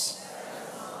sons?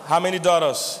 How many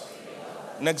daughters?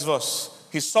 Next verse.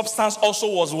 His substance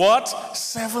also was what?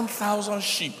 7,000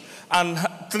 sheep and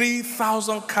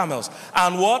 3,000 camels.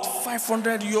 And what?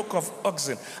 500 yoke of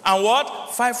oxen. And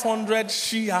what? 500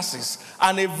 she-asses.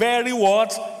 And a very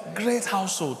what? Great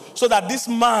household. So that this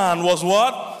man was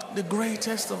what? The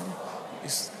greatest of them.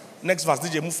 Next verse,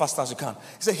 DJ, move fast as you can. He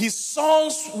said, his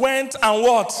sons went and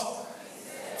what?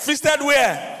 Feasted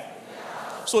where?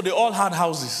 So they all had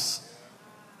houses.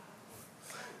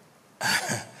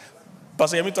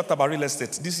 Pastor Yemi talked about real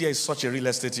estate. This year is such a real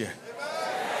estate year.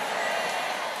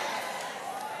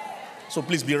 So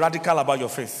please be radical about your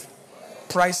faith.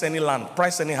 Price any land,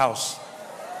 price any house.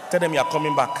 Tell them you are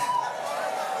coming back.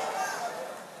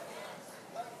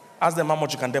 Ask them how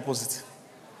much you can deposit.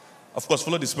 Of course,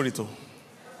 follow the spirit too.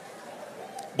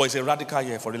 But it's a radical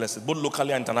year for real estate, both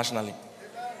locally and internationally.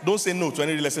 Don't say no to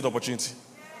any real estate opportunity.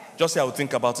 Just say, I will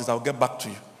think about it. I will get back to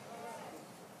you.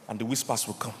 And the whispers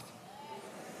will come.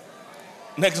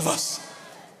 Next verse.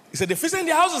 He said, they feasted in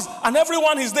their houses, and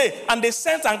everyone is there. And they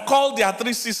sent and called their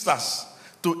 3 sisters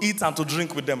to eat and to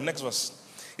drink with them. Next verse.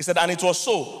 He said, and it was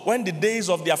so, when the days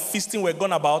of their feasting were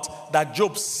gone about, that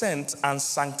Job sent and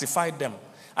sanctified them.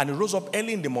 And he rose up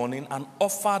early in the morning and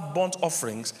offered burnt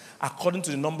offerings according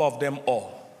to the number of them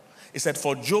all. He said,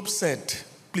 for Job said,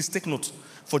 please take note,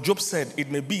 for Job said,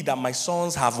 it may be that my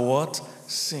sons have what?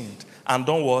 Sinned. And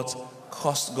done what?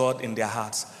 Cursed God in their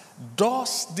hearts.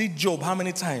 Thus did Job how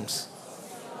many times?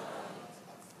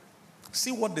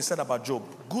 See what they said about Job.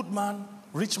 Good man,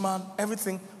 rich man,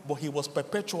 everything, but he was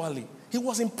perpetually. He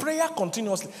was in prayer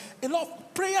continuously. A lot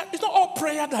of prayer, it's not all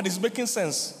prayer that is making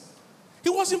sense. He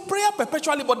was in prayer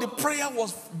perpetually, but the prayer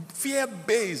was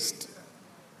fear-based.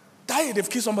 Die, they've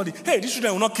killed somebody. Hey, these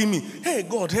children will not kill me. Hey,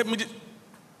 God, help me.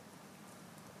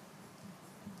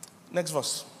 Next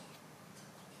verse.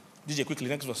 DJ, quickly,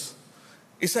 next verse.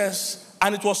 It says,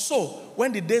 and it was so,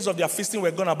 when the days of their feasting were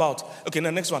gone about. Okay,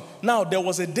 now next one. Now, there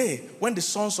was a day when the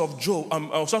sons of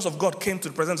God came to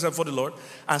the presence before the Lord,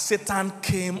 and Satan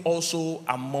came also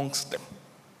amongst them.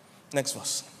 Next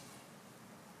verse.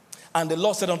 And the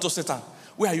Lord said unto Satan,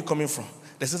 where are you coming from?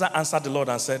 The Satan answered the Lord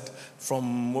and said,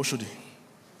 from Moshudi.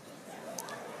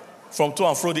 From to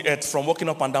and fro the earth, from walking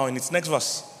up and down in its next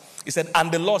verse. He said,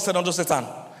 and the Lord said unto Satan,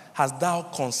 hast thou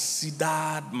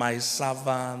considered my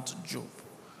servant Job?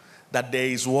 That there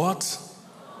is what?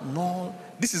 No.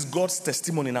 This is God's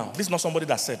testimony now. This is not somebody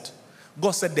that said.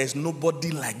 God said there is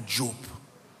nobody like Job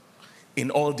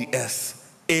in all the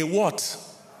earth. A what?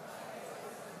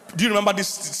 Do you remember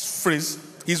this phrase?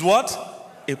 He's what?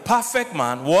 A perfect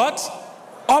man. What?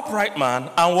 Upright man.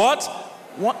 And what?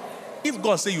 What? If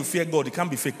God say you fear God, it can't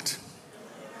be faked.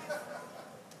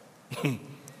 He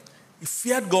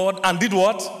feared God and did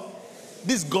what?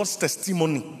 This is God's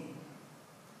testimony.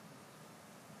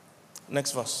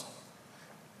 Next verse.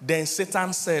 Then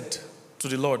Satan said to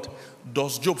the Lord,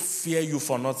 does Job fear you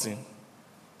for nothing?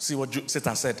 See what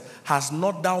Satan said. Has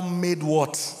not thou made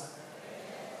what?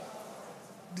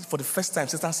 For the first time,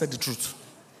 Satan said the truth.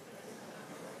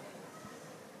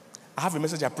 I have a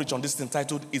message I preach on this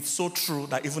entitled, It's So True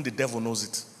That Even the Devil Knows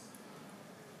It.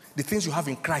 The things you have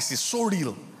in Christ is so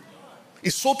real.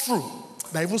 It's so true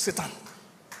that even Satan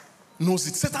knows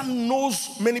it. Satan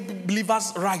knows many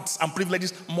believers' rights and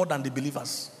privileges more than the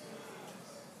believers.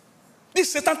 This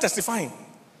is Satan testifying.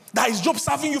 That is Job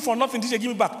serving you for nothing. DJ, give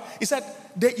me back. He said,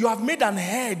 you have made an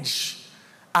hedge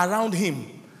around him.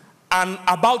 And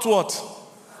about what?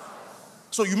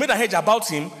 So you made a hedge about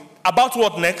him. About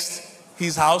what next?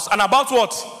 His house. And about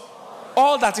what?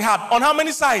 All that he had. On how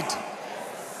many sides?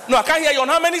 No, I can't hear you. On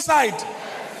how many sides?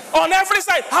 On every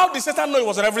side. How did Satan know it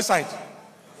was on every side?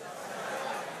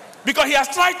 Because he has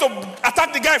tried to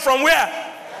attack the guy from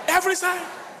where? Every side.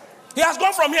 He has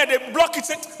gone from here. They block it.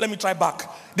 Say, let me try back.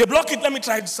 They block it. Let me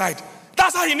try this side.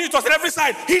 That's how he knew it was on every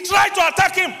side. He tried to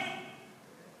attack him.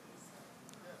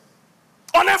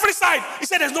 On every side. He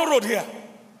said, there's no road here.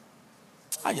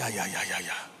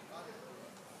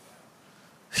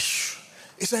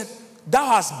 He said, thou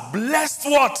hast blessed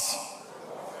what?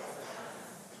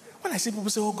 When I see people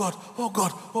say, oh God, oh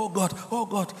God, oh God, oh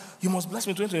God, you must bless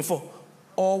me in 2024.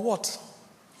 Or what?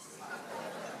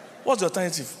 What's the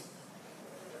alternative?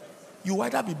 You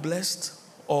either be blessed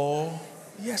or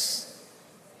yes.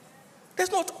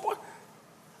 There's not.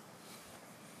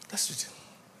 That's it.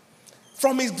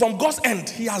 From God's end,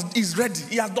 he's ready.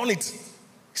 He has done it.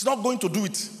 He's not going to do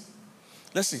it.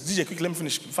 Let's see. DJ, quick, let me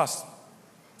finish fast.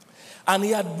 And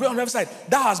he had on every side,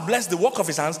 thou hast blessed the work of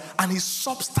his hands, and his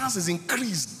substance is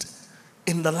increased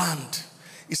in the land.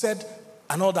 He said,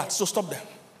 and all that. So stop there.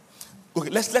 Okay,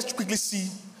 let's quickly see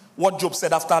what Job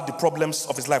said after the problems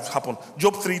of his life happened.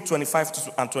 Job 3, 25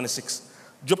 and 26.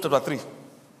 Job chapter 3.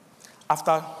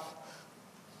 After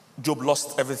Job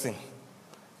lost everything.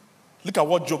 Look at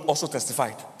what Job also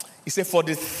testified. He said, for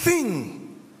the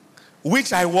thing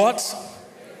which I what?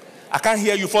 I can't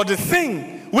hear you. For the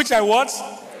thing which I what?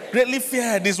 Greatly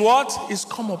feared is what? Is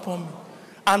come upon me.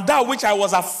 And that which I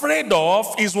was afraid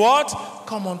of is what?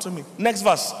 Come unto me. Next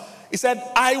verse. He said,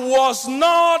 I was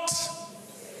not.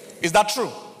 Is that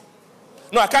true?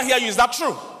 No, I can't hear you. Is that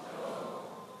true?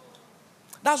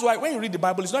 That's why when you read the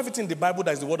Bible, it's not everything in the Bible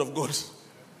that is the word of God.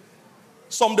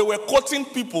 Some, they were quoting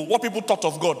people, what people thought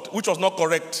of God, which was not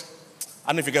correct. I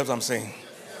don't know if you get what I'm saying.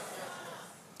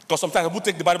 Because sometimes people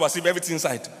take the Bible and see everything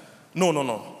inside.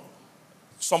 No.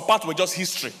 Some parts were just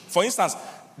history. For instance,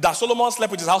 that Solomon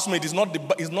slept with his housemaid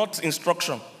is not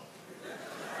instruction.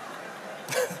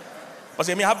 But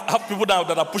I mean, have people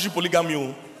that are pushing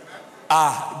polygamy.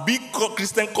 Big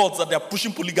Christian cults that they are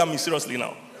pushing polygamy seriously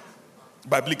now.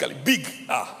 Biblically. Big.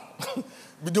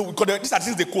 Because these are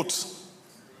things they quote.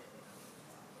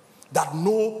 That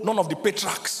none of the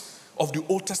patriarchs of the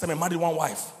Old Testament married one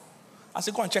wife. I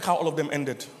said, go and check how all of them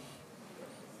ended.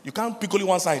 You can't pick only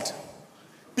one side.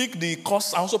 Pick the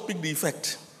cause and also pick the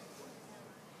effect.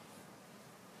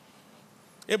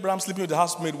 Abraham sleeping with the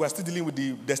housemaid. We're still dealing with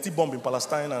the still bomb in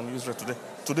Palestine and Israel today.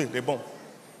 Today, they bomb.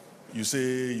 You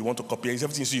say you want to copy. It's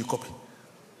everything you see, you copy.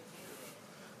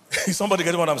 Somebody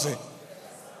get what I'm saying?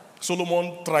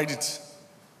 Solomon tried it.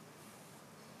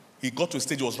 He got to a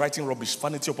stage, he was writing rubbish,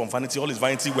 vanity upon vanity, all his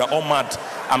vanity. We are all mad.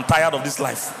 I'm tired of this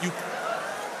life. He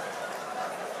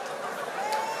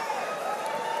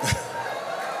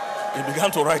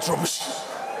began to write rubbish.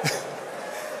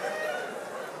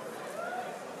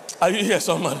 Are you here,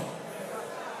 somebody?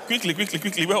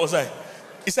 Quickly. Where was I?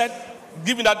 He said,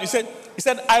 give me that. He said,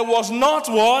 I was not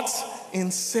what?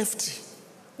 In safety.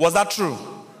 Was that true?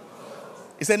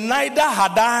 He said, neither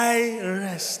had I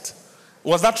rest.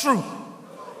 Was that true?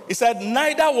 He said,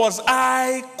 neither was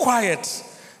I quiet,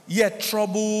 yet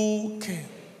trouble came.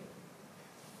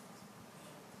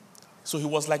 So he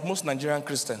was like most Nigerian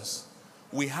Christians.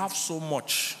 We have so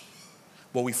much,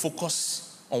 but we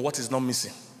focus on what is not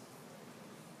missing.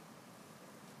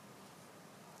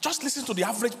 Just listen to the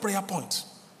average prayer point.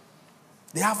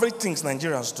 The average things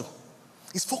Nigerians do.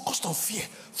 It's focused on fear,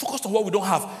 focused on what we don't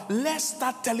have. Let's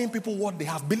start telling people what they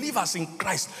have. Believers in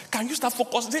Christ, can you start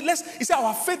focusing? He said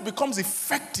our faith becomes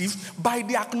effective by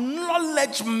the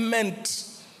acknowledgement.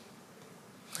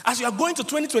 As you are going to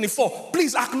 2024,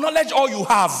 please acknowledge all you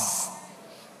have.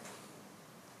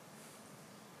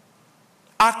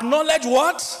 Acknowledge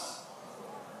what?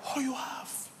 All you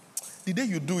have. The day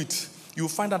you do it, you will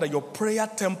find out that your prayer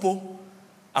tempo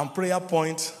and prayer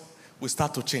point will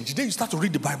start to change. The day you start to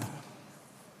read the Bible.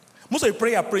 Most of the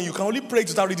prayer praying, you can only pray to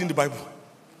start reading the Bible.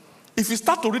 If you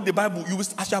start to read the Bible,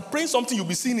 as you are praying something, you'll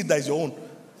be seeing it that is your own.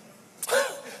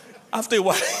 After a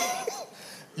while,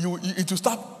 it will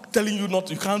start telling you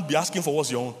you can't be asking for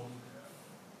what's your own.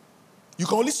 You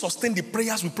can only sustain the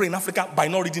prayers we pray in Africa by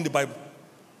not reading the Bible.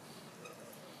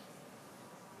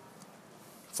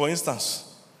 For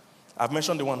instance, I've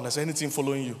mentioned the one that's anything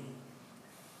following you.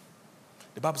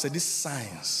 The Bible said, these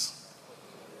signs,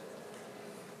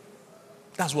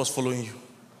 that's what's following you.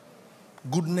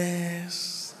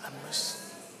 Goodness and mercy.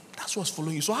 That's what's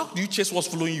following you. So how do you chase what's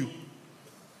following you?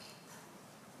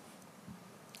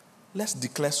 Let's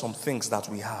declare some things that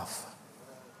we have.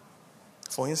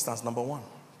 For instance, number 1.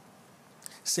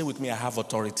 Say with me, I have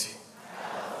authority.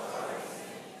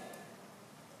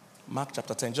 Mark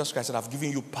chapter 10, Jesus Christ said, I've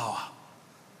given you power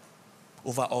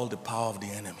over all the power of the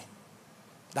enemy.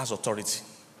 That's authority.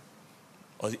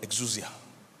 Or the exousia.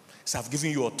 So I've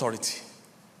given you authority.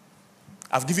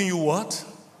 I've given you what?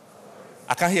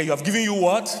 I can't hear you. I've given you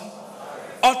what?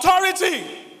 Authority.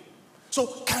 So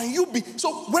can you be,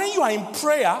 so when you are in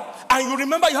prayer and you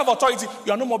remember you have authority,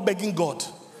 you are no more begging God.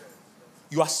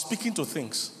 You are speaking to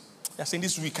things. You are saying,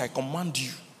 this week I command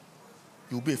you.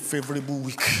 You will be a favorable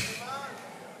week.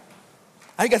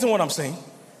 Are you getting what I'm saying?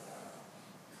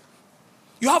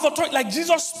 You have authority, like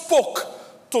Jesus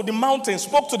spoke to the mountain,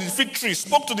 spoke to the fig tree,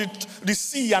 spoke to the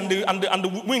sea and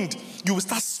the wind. You will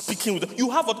start speaking with them. You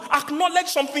have acknowledge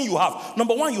something you have.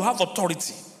 Number 1, you have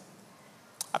authority.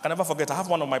 I can never forget. I have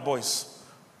one of my boys.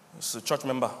 He's a church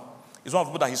member. He's one of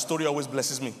the people that his story always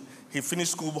blesses me. He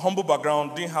finished school, humble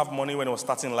background, didn't have money when he was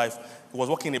starting life. He was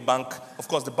working in a bank. Of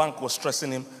course, the bank was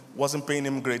stressing him, wasn't paying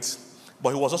him great.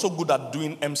 But he was also good at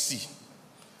doing MC.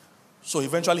 So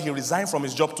eventually he resigned from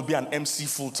his job to be an MC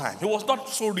full-time. He was not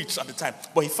so rich at the time,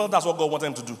 but he felt that's what God wanted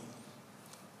him to do.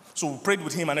 So we prayed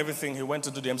with him and everything. He went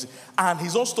to do the MC. And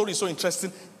his own story is so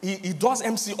interesting. He does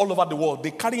MC all over the world.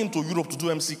 They carry him to Europe to do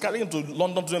MC, carry him to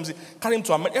London to do MC, carry him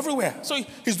to America, everywhere. So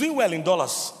he's doing well in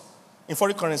dollars, in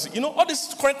foreign currency. You know, all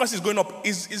this foreign currency is going up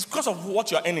is because of what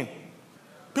you're earning.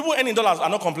 People earning dollars are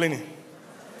not complaining.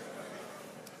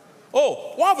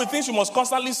 Oh, one of the things you must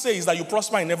constantly say is that you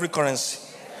prosper in every currency.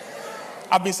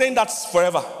 I've been saying that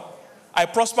forever. I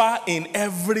prosper in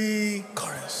every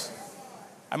currency.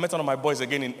 I met one of my boys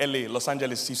again in LA, Los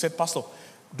Angeles. He said, Pastor,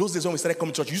 those days when we started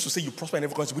coming to church, you used to say you prosper in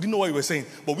every currency. We didn't know what you were saying,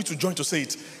 but we to join to say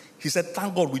it. He said,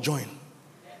 thank God we join.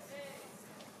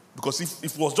 Because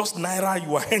if it was just naira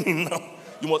you are earning now,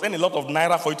 you must earn a lot of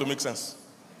naira for it to make sense.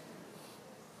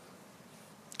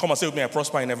 Come and say with me, I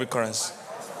prosper in every currency.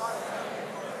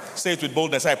 Say it with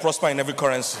boldness, I prosper in every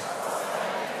currency.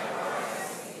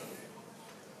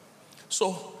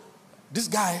 So, this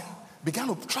guy began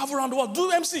to travel around the world, do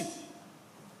MC.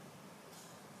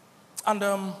 And,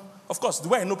 of course, the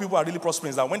way I know people are really prospering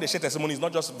is that when they share testimonies,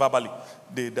 not just verbally,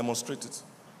 they demonstrate it.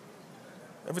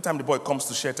 Every time the boy comes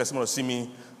to share testimony or see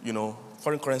me,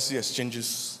 foreign currency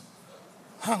exchanges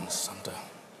hands. And,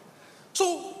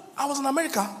 so, I was in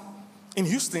America, in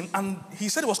Houston, and he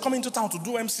said he was coming to town to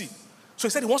do MC. So he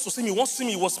said he wants to see me,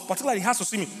 he was particularly, he has to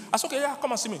see me. I said, okay, yeah,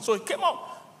 come and see me. So he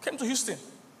came to Houston.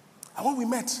 And when we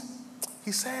met,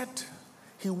 he said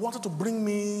he wanted to bring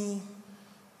me,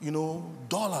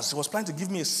 dollars. He was planning to give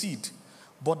me a seed,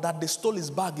 but that they stole his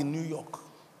bag in New York.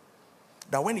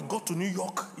 That when he got to New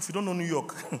York, if you don't know New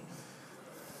York,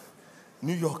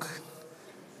 New York,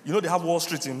 they have Wall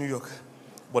Street in New York,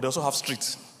 but they also have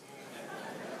streets.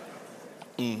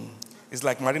 It's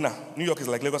like Marina. New York is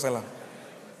like Lagos Island.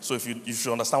 So if you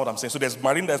should understand what I'm saying. So there's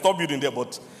Marina, there's tall building there,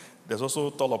 but there's also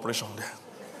tall operation there.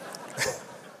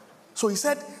 So he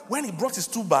said when he brought his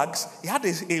 2 bags, he had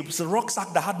a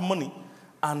rucksack that had money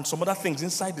and some other things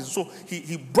inside it. So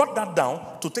he brought that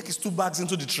down to take his 2 bags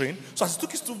into the train. So as he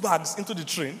took his 2 bags into the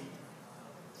train,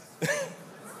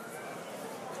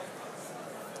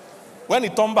 when he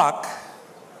turned back,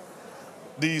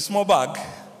 the small bag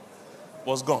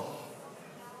was gone.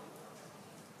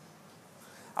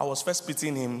 I was first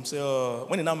pitying him. So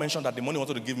when he now mentioned that the money he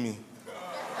wanted to give me,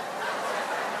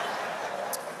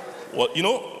 well,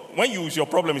 when it's your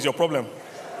problem, it's your problem.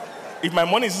 If my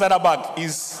money is inside that bag,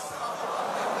 it's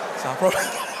our problem.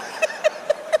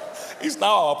 It's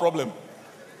now our problem.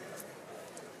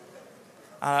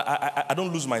 I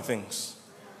don't lose my things.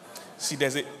 See,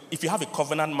 if you have a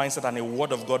covenant mindset and a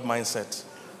word of God mindset,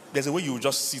 there's a way you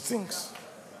just see things.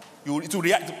 You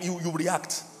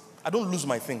react. I don't lose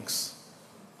my things.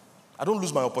 I don't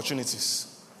lose my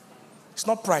opportunities. It's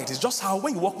not pride. It's just how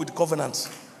when you walk with the covenant.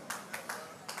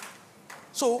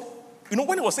 So,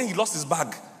 when he was saying he lost his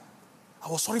bag, I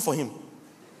was sorry for him.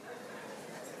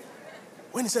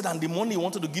 When he said, and the money he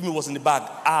wanted to give me was in the bag,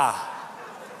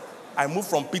 I moved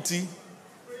from pity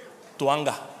to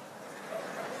anger.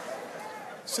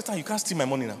 Satan, you can't steal my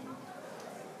money now.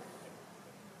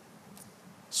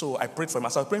 So I prayed for him.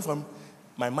 As I was praying for him,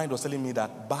 my mind was telling me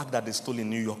that bag that they stole in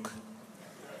New York,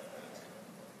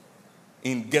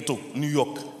 in ghetto, New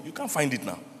York, you can't find it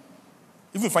now.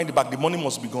 If you find the bag, the money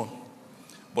must be gone.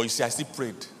 But you see, I still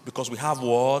prayed because we have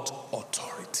what?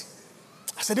 Authority.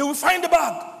 I said, they will find the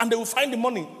bag and they will find the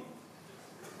money.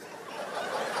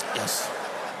 Yes.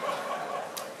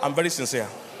 I'm very sincere.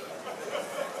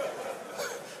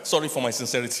 Sorry for my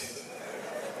sincerity.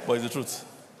 But it's the truth.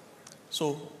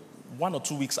 So, 1 or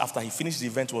 2 weeks after he finished the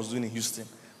event he was doing in Houston,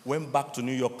 went back to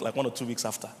New York like 1 or 2 weeks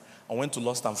after, and went to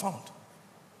Lost and Found.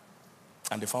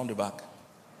 And they found the bag.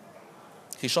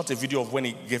 He shot a video of when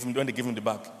they gave him the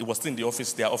bag. It was still in their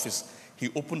office. He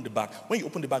opened the bag. When you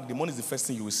open the bag, the money is the first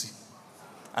thing you will see.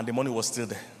 And the money was still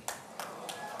there.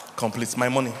 Complete. My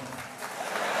money.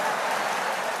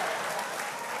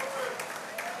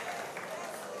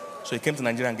 So he came to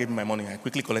Nigeria and gave me my money. I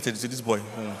quickly collected it. He said, this boy,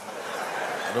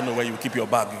 I don't know where you keep your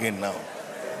bag again now.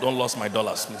 Don't lose my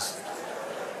dollars, please.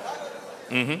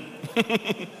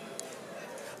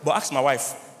 But ask my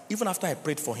wife, even after I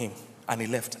prayed for him and he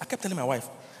left, I kept telling my wife,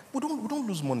 we don't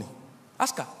lose money.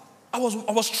 Ask her. I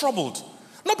was troubled.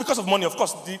 Not because of money, of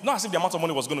course. Not as if the amount of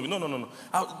money was going to be. No.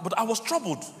 But I was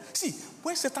troubled. See,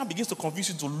 when Satan begins to convince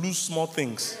you to lose small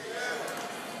things,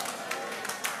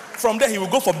 from there he will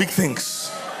go for big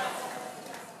things.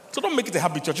 So don't make it a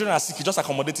habit. Your children are sick, you just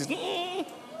accommodate it.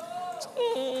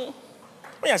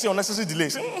 When I say unnecessary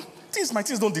delays, my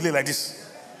things don't delay like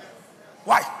this.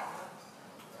 Why?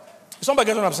 Somebody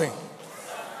get what I'm saying?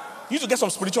 You need to get some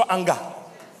spiritual anger.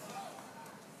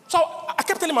 So I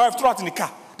kept telling my wife throughout in the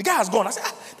car, the guy has gone. I said,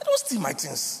 they don't steal my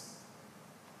things.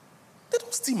 They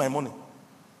don't steal my money.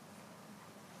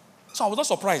 So I was not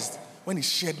surprised when he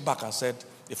shared back and said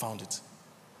they found it.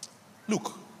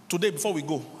 Look, today before we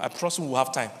go, I trust we will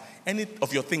have time. Any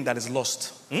of your thing that is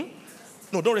lost,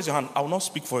 no, don't raise your hand. I will not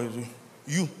speak for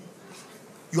you.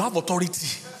 You have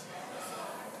authority.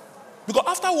 Because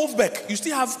after WOFBEC, you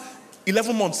still have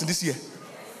 11 months in this year.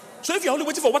 So if you're only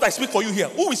waiting for what I speak for you here,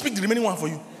 who will speak the remaining one for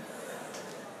you?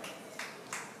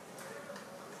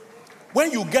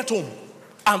 When you get home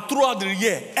and throughout the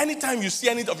year, anytime you see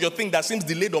any of your thing that seems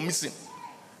delayed or missing,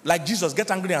 like Jesus, get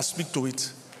angry and speak to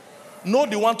it. Know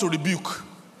the one to rebuke.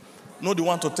 Know the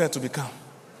one to tell to be calm.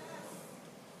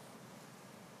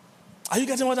 Are you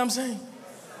getting what I'm saying?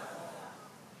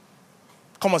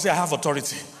 Come on, say, I have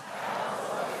authority.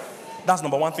 That's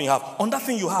number one thing you have. On that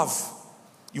thing you have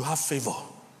favor.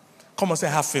 Come on, say,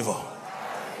 I have favor.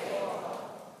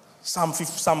 Psalm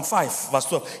 5, verse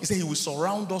 12. He said, he will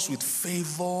surround us with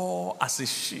favor as a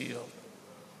shield.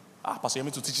 Pastor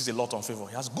Yemi to teach us a lot on favor.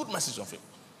 He has good message on favor.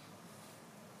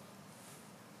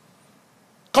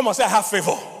 Come on, say, I have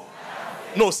favor.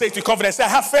 No, say it with confidence. Say, I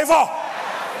have favor.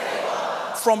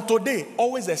 From today,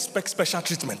 always expect special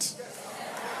treatment.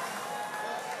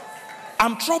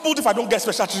 I'm troubled if I don't get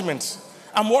special treatment.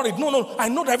 I'm worried. No, I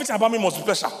know that everything about me must be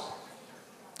special.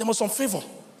 There must be some favor.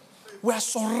 We are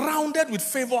surrounded with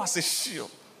favor as a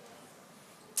shield.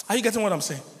 Are you getting what I'm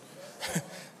saying?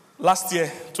 Last year,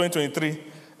 2023,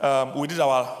 we did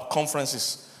our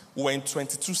conferences. We were in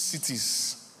 22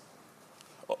 cities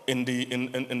in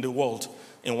the world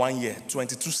in 1 year.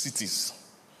 22 cities.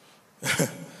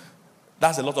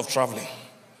 That's a lot of traveling.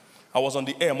 I was on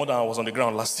the air more than I was on the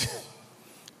ground last year.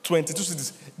 22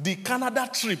 cities. The Canada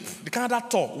trip, the Canada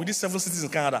tour, we did several cities in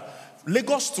Canada.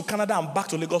 Lagos to Canada and back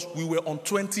to Lagos, we were on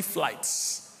 20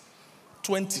 flights.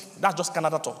 20. That's just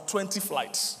Canada tour. 20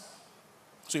 flights.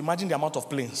 So imagine the amount of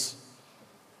planes.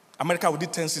 America, we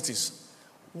did 10 cities.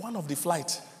 One of the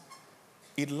flights,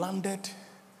 it landed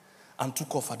and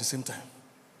took off at the same time.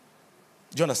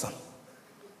 Do you understand?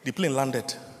 The plane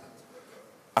landed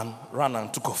and ran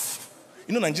and took off.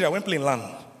 You know, Nigeria, when plane land,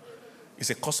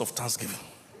 it's a cause of thanksgiving.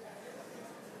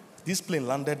 This plane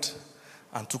landed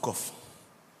and took off.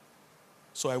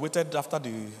 So I waited after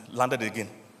they landed again.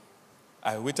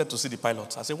 I waited to see the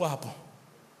pilot. I said, what happened?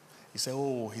 He said,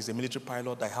 oh, he's a military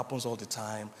pilot. That happens all the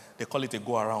time. They call it a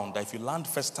go-around. That if you land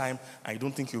first time and you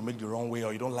don't think you'll make the wrong way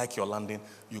or you don't like your landing,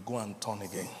 you go and turn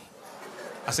again.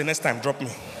 I said, next time, drop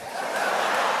me.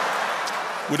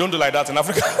 We don't do like that in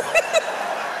Africa.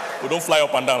 We don't fly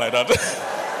up and down like that.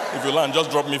 If you land, just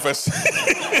drop me first.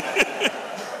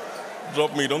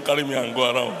 Drop me, don't carry me and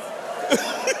go around.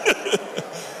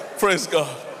 Praise God.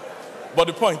 But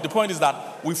the point is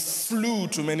that we flew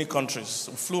to many countries.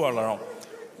 We flew all around.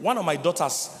 One of my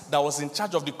daughters that was in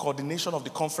charge of the coordination of the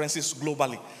conferences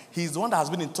globally, he's the one that has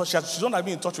been in touch. She's the one that has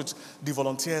been in touch with the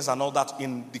volunteers and all that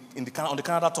on the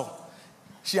Canada tour.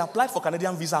 She applied for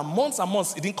Canadian visa months and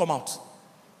months. It didn't come out.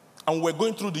 And we're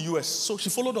going through the US. So she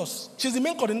followed us. She's the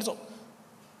main coordinator.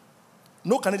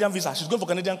 No Canadian visa. She's going for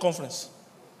Canadian conference.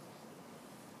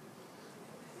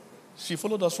 She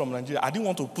followed us from Nigeria. I didn't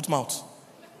want to put mouth.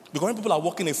 Because when people are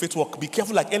walking a faith walk, be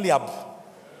careful like Eliab.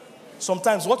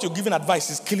 Sometimes what you're giving advice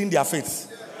is killing their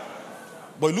faith.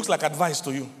 But it looks like advice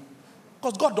to you.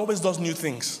 Because God always does new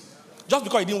things. Just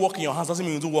because it didn't work in your hands doesn't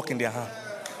mean it didn't work in their hand.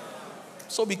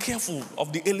 So be careful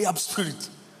of the Eliab spirit.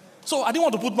 So I didn't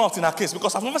want to put mouth in her case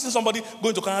because I've never seen somebody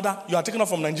going to Canada, you are taken off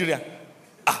from Nigeria.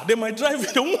 They might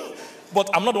drive you. But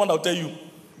I'm not the one that will tell you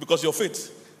because your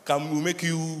faith will make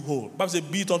you whole. Bible says,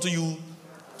 be it unto you.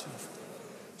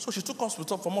 So she took us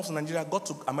from us in Nigeria, got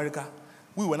to America.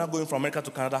 We were not going from America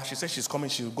to Canada. She said she's coming,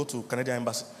 she'll go to Canadian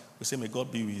embassy. We say, may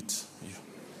God be with you.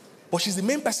 But she's the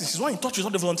main person. She's not in touch with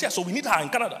all the volunteers, so we need her in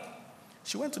Canada.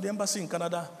 She went to the embassy in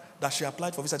Canada that she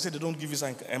applied for visa. They said they don't give visa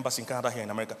in embassy in Canada here in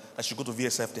America. That she go to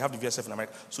VSF. They have the VSF in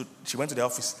America. So she went to the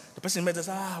office. The person met us,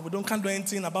 we can't do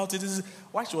anything about it.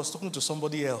 Why she was talking to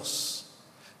somebody else.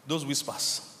 Those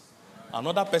whispers.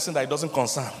 Another person that it doesn't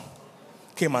concern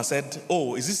came and said,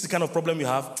 oh, is this the kind of problem you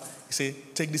have? He said,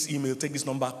 take this email, take this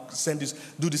number, send this,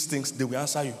 do these things, they will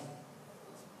answer you.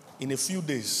 In a few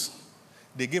days,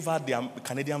 they gave her the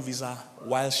Canadian visa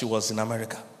while she was in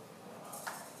America.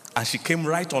 And she came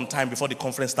right on time before the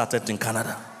conference started in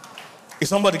Canada. Is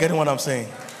somebody getting what I'm saying?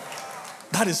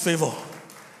 That is favor.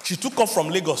 She took off from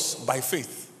Lagos by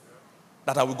faith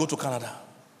that I will go to Canada.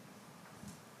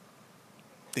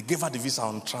 They gave her the visa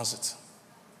on transit.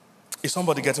 Is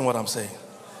somebody getting what I'm saying?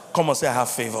 Come on, say, I have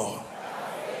favor.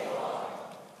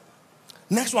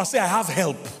 Next one, say, I have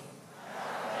help.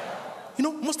 You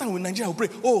know, most time in Nigeria, we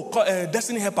pray,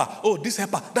 destiny helper, this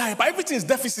helper, that helper. Everything is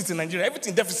deficit in Nigeria.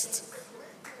 Everything deficit.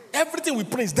 Everything we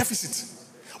pray is deficit.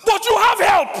 But you have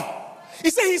help.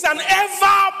 He said he's an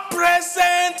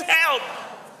ever-present help.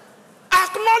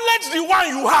 Acknowledge the one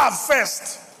you have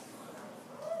first.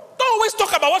 Don't always talk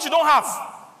about what you don't have.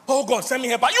 Oh God, send me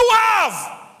helper. You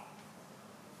have.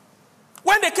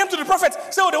 When they came to the prophet,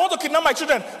 say, they want to kidnap my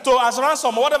children as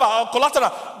ransom or whatever, or collateral.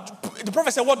 The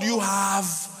prophet said, what do you have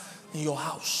in your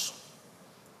house?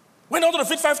 When I wanted to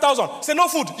feed 5,000, say no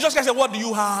food. Jesus Christ said, what do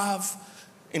you have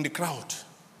in the crowd?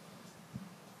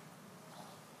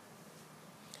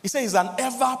 He says, he's an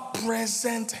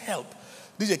ever-present help.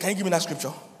 DJ, can you give me that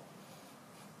scripture?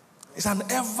 It's an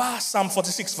ever, Psalm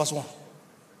 46, verse 1.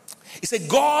 He said,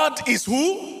 God is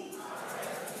who?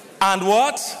 And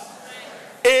what?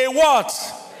 A what?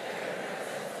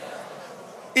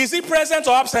 Is he present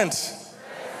or absent?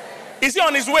 Is he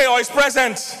on his way or is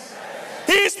present?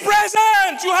 He is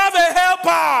present. You have a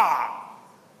helper.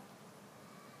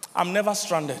 I'm never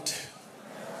stranded.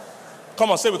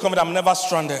 Come on, say with confidence, I'm never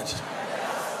stranded.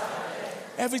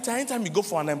 Anytime you go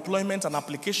for an employment, an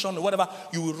application, or whatever,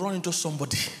 you will run into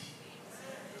somebody.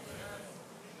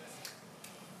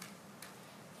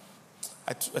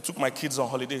 I took my kids on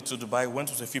holiday to Dubai, went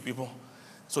with a few people.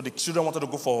 So the children wanted to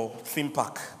go for theme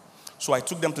park. So I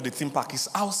took them to the theme park. It's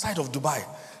outside of Dubai.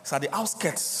 It's at the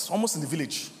outskirts, almost in the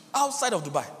village, outside of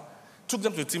Dubai. Took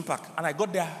them to the theme park. And I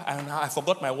got there and I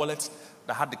forgot my wallet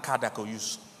that had the card that I could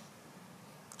use.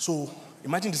 So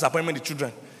imagine disappointment the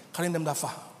children, carrying them that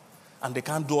far. And they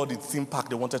can't do all the theme park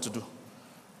they wanted to do.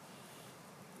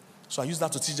 So I used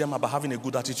that to teach them about having a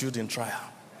good attitude in trial.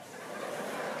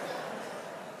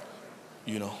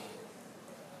 You know.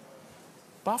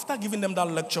 But after giving them that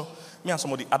lecture, me and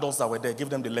some of the adults that were there gave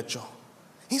them the lecture.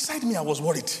 Inside me, I was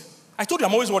worried. I told you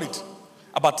I'm always worried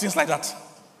about things like that.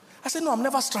 I said, no, I'm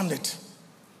never stranded.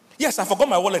 Yes, I forgot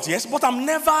my wallet, yes, but I'm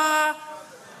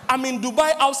in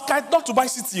Dubai, outskirts, not Dubai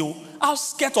city,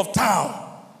 outskirts of town.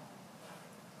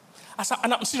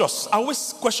 And I'm serious. I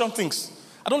always question things.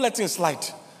 I don't let things slide.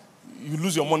 You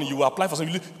lose your money, you will apply for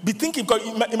something. Be thinking, because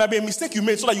it might be a mistake you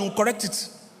made so that you will correct it.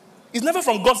 It's never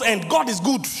from God's end. God is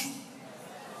good.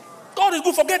 God is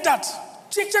good. Forget that.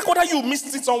 Check whether you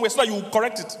missed it somewhere so that you will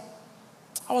correct it.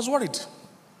 I was worried.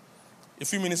 A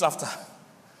few minutes after,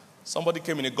 somebody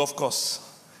came in a golf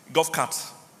cart.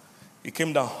 He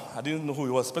came down. I didn't know who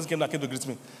he was. The person came to greet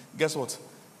me. Guess what?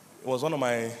 It was one of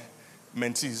my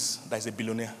mentees that is a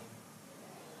billionaire.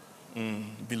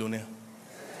 Billionaire.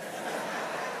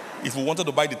 If we wanted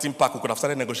to buy the theme park, we could have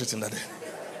started negotiating that day.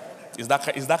 Is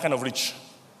that kind of rich?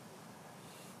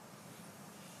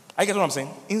 I get what I'm saying?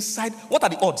 Inside, what are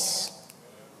the odds?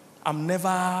 I'm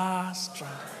never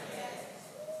stranded.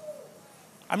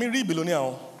 I mean, real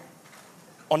billionaire.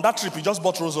 On that trip, he just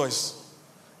bought Rolls Royce.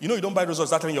 You know you don't buy Rolls Royce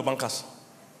without telling your bankers.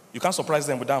 You can't surprise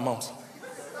them with that amount.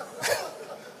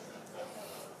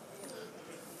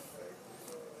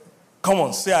 Come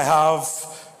on, say I have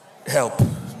help.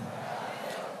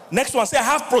 Next one, say I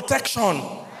have protection.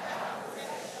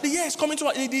 The year is coming to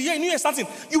the year, new year is starting.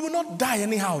 You will not die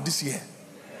anyhow this year.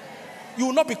 You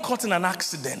will not be caught in an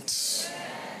accident.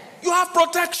 You have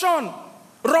protection.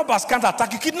 Robbers can't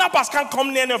attack you. Kidnappers can't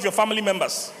come near any of your family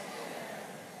members.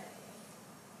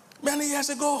 Many years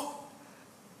ago,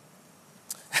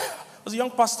 I was a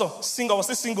young pastor, single. I was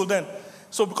still single then.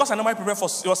 So because I know I prepare for,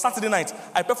 it was Saturday night,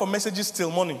 I prepared for messages till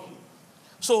morning.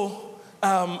 So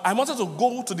I wanted to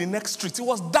go to the next street. It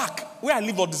was dark. Where I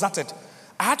live was deserted.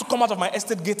 I had to come out of my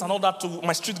estate gate and all that to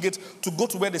my street gate to go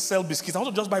to where they sell biscuits. I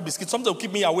wanted to just buy biscuits, something that would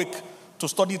keep me awake to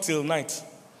study till night.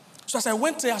 So as I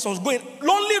went there, as I was going,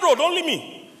 lonely road, only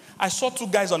me. I saw two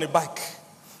guys on a bike.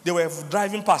 They were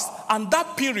driving past. And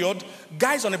that period,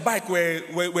 guys on a bike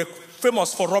were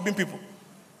famous for robbing people.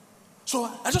 So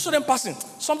I just saw them passing.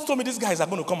 Something told me these guys are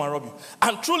going to come and rob you.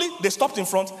 And truly, they stopped in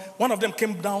front. One of them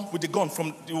came down with the gun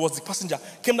it was the passenger,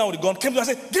 came down with the gun, came down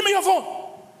and said, give me your phone.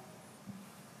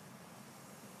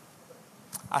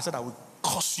 I said, I will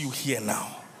curse you here now.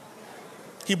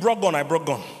 He brought gun, I brought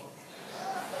gun.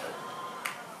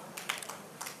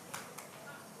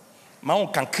 My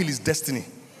own can kill his destiny,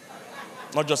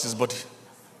 not just his body.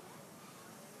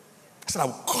 I said, I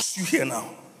will curse you here now.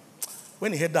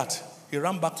 When he heard that, he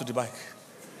ran back to the bike.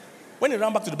 When he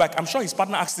ran back to the bike, I'm sure his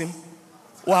partner asked him,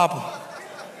 what happened?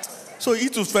 So he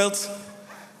too felt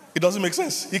it doesn't make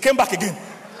sense. He came back again.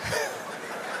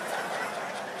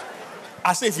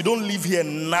 I said, if you don't leave here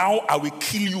now, I will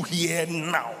kill you here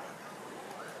now.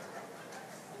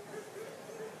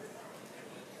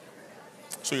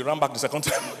 So he ran back the second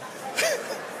time.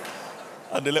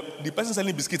 And the person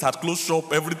selling biscuits had closed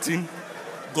shop, everything,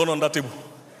 gone on that table.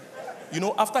 You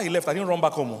know, after he left, I didn't run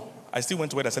back home. I still went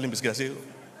to where they're selling biscuits. I said,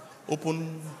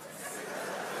 open.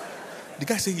 The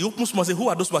guy said, he opened small. I said, who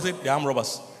are those people? I said, they're armed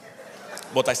robbers.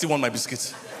 But I still want my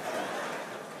biscuits.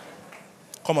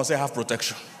 Come on, say, I have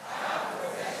protection.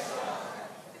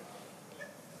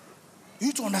 You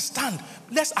need to understand.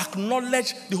 Let's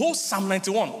acknowledge the whole Psalm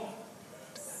 91.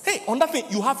 Hey, on that thing,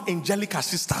 you have angelic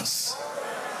assistance.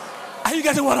 Are you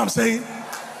getting what I'm saying?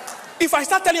 If I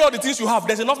start telling you all the things you have,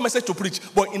 there's enough message to preach.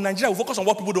 But in Nigeria, we focus on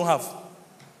what people don't have.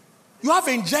 You have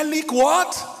angelic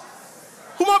what?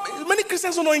 Many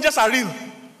Christians don't know angels are real.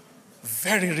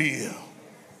 Very real.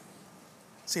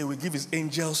 Say, we give his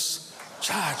angels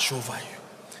charge over you.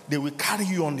 They will carry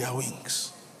you on their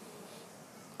wings.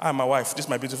 I and my wife, this is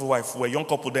my beautiful wife, we're a young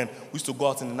couple then. We used to go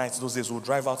out in the night those days. We would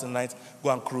drive out in the night, go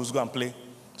and cruise, go and play.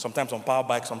 Sometimes on power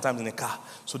bike, sometimes in a car.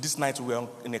 So this night we were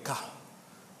in a car.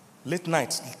 Late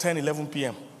night, 10, 11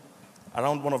 p.m.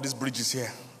 Around one of these bridges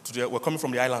here. We're coming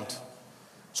from the island.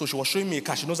 So she was showing me a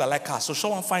car. She knows I like cars. So show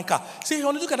one fine car. Say, you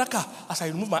want to look at that car? As I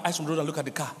remove my eyes from the road and look at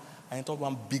the car, I entered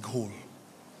one big hole.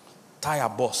 Tire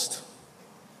burst.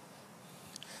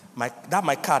 My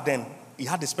car then, it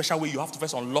had a special way you have to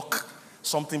first unlock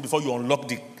something before you unlock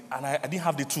the, and I didn't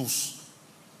have the tools.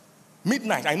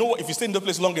 Midnight, I know if you stay in the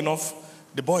place long enough,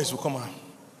 the boys will come and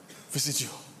visit you.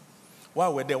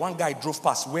 While we're there, one guy drove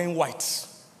past wearing white.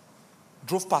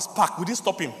 Drove past, parked. We didn't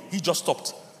stop him. He just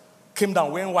stopped. Came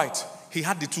down wearing white. He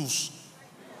had the tools.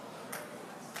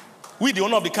 We, the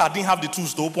owner of the car, didn't have the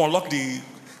tools to open, unlock the,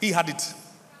 he had it.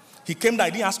 He came down,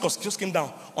 he didn't ask us, he just came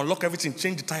down, unlock everything,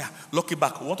 change the tire, lock it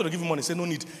back. We wanted to give him money, he said no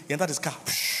need. He entered his car.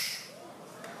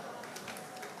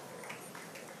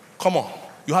 Come on,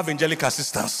 you have angelic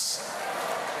assistance.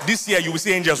 This year you will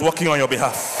see angels working on your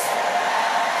behalf.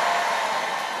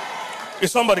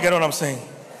 Is somebody getting what I'm saying?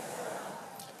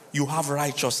 You have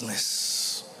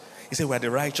righteousness. He said we are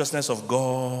the righteousness of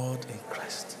God in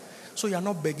Christ. So you are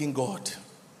not begging God.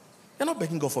 You're not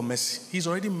begging God for mercy. He's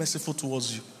already merciful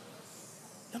towards you.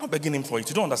 You're not begging him for it.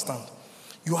 You don't understand.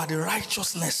 You are the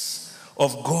righteousness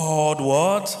of God,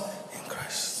 what? In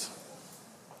Christ.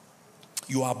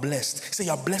 You are blessed. He said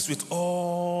you are blessed with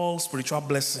all spiritual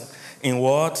blessing. In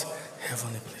what?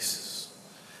 Heavenly places.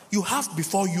 You have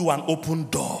before you an open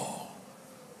door.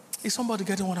 Is somebody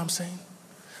getting what I'm saying?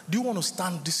 Do you want to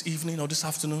stand this evening or this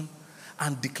afternoon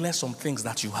and declare some things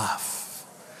that you have?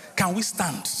 Can we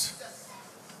stand?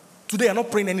 Today you're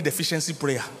not praying any deficiency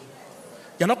prayer.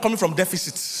 You're not coming from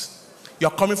deficits.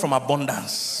 You're coming from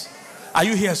abundance. Are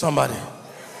you here, somebody?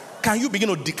 Can you begin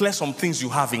to declare some things you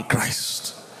have in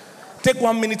Christ? Take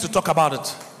 1 minute to talk about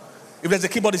it. If there's a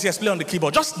keyboard, it's here, play on the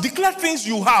keyboard. Just declare things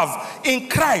you have in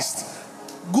Christ.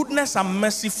 Goodness and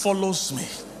mercy follows me.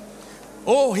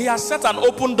 Oh, he has set an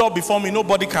open door before me.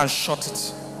 Nobody can shut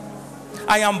it.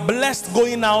 I am blessed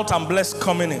going out and blessed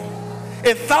coming in.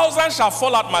 1,000 shall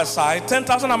fall at my side,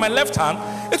 10,000 at my left hand.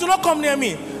 It will not come near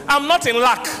me. I'm not in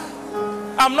lack.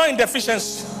 I'm not in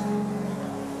deficiency.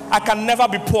 I can never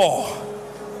be poor.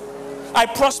 I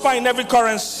prosper in every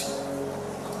currency.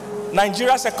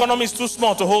 Nigeria's economy is too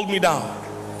small to hold me down.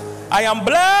 I am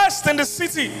blessed in the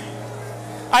city.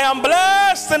 I am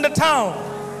blessed in the town.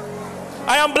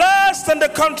 I am blessed in the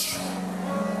country.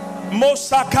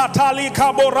 Mosakatali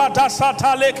kaborata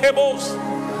satale kebos.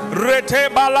 Rete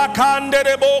balakande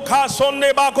debo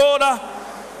kasonne bagoda.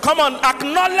 Come on,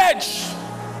 acknowledge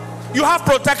you have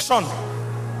protection.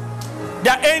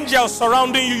 There are angels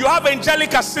surrounding you. You have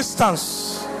angelic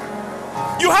assistance.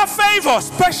 You have favor,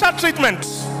 special treatment.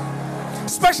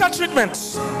 Special treatment.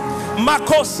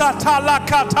 Makosatala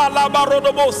katala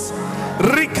barodobos.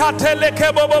 Rikatele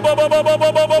kebo.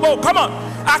 Come on,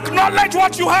 acknowledge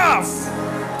what you have.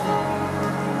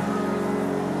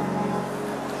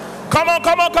 Come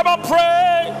on,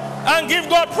 pray and give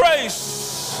God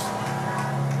praise.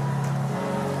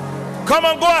 Come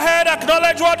on, go ahead,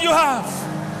 acknowledge what you have.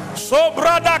 So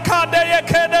brother kadeye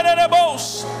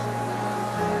kederebos.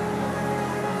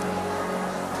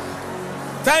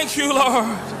 Thank you,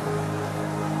 Lord.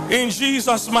 In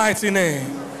Jesus' mighty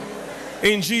name.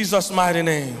 In Jesus' mighty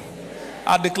name.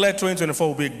 I declare 2024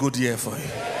 will be a good year for you.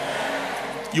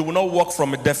 You will not walk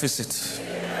from a deficit.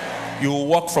 You will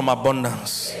walk from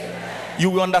abundance. You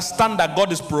will understand that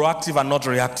God is proactive and not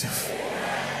reactive.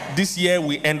 This year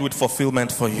we end with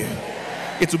fulfillment for you.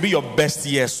 It will be your best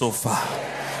year so far.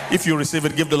 If you receive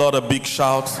it, give the Lord a big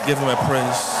shout. Give him a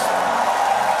praise.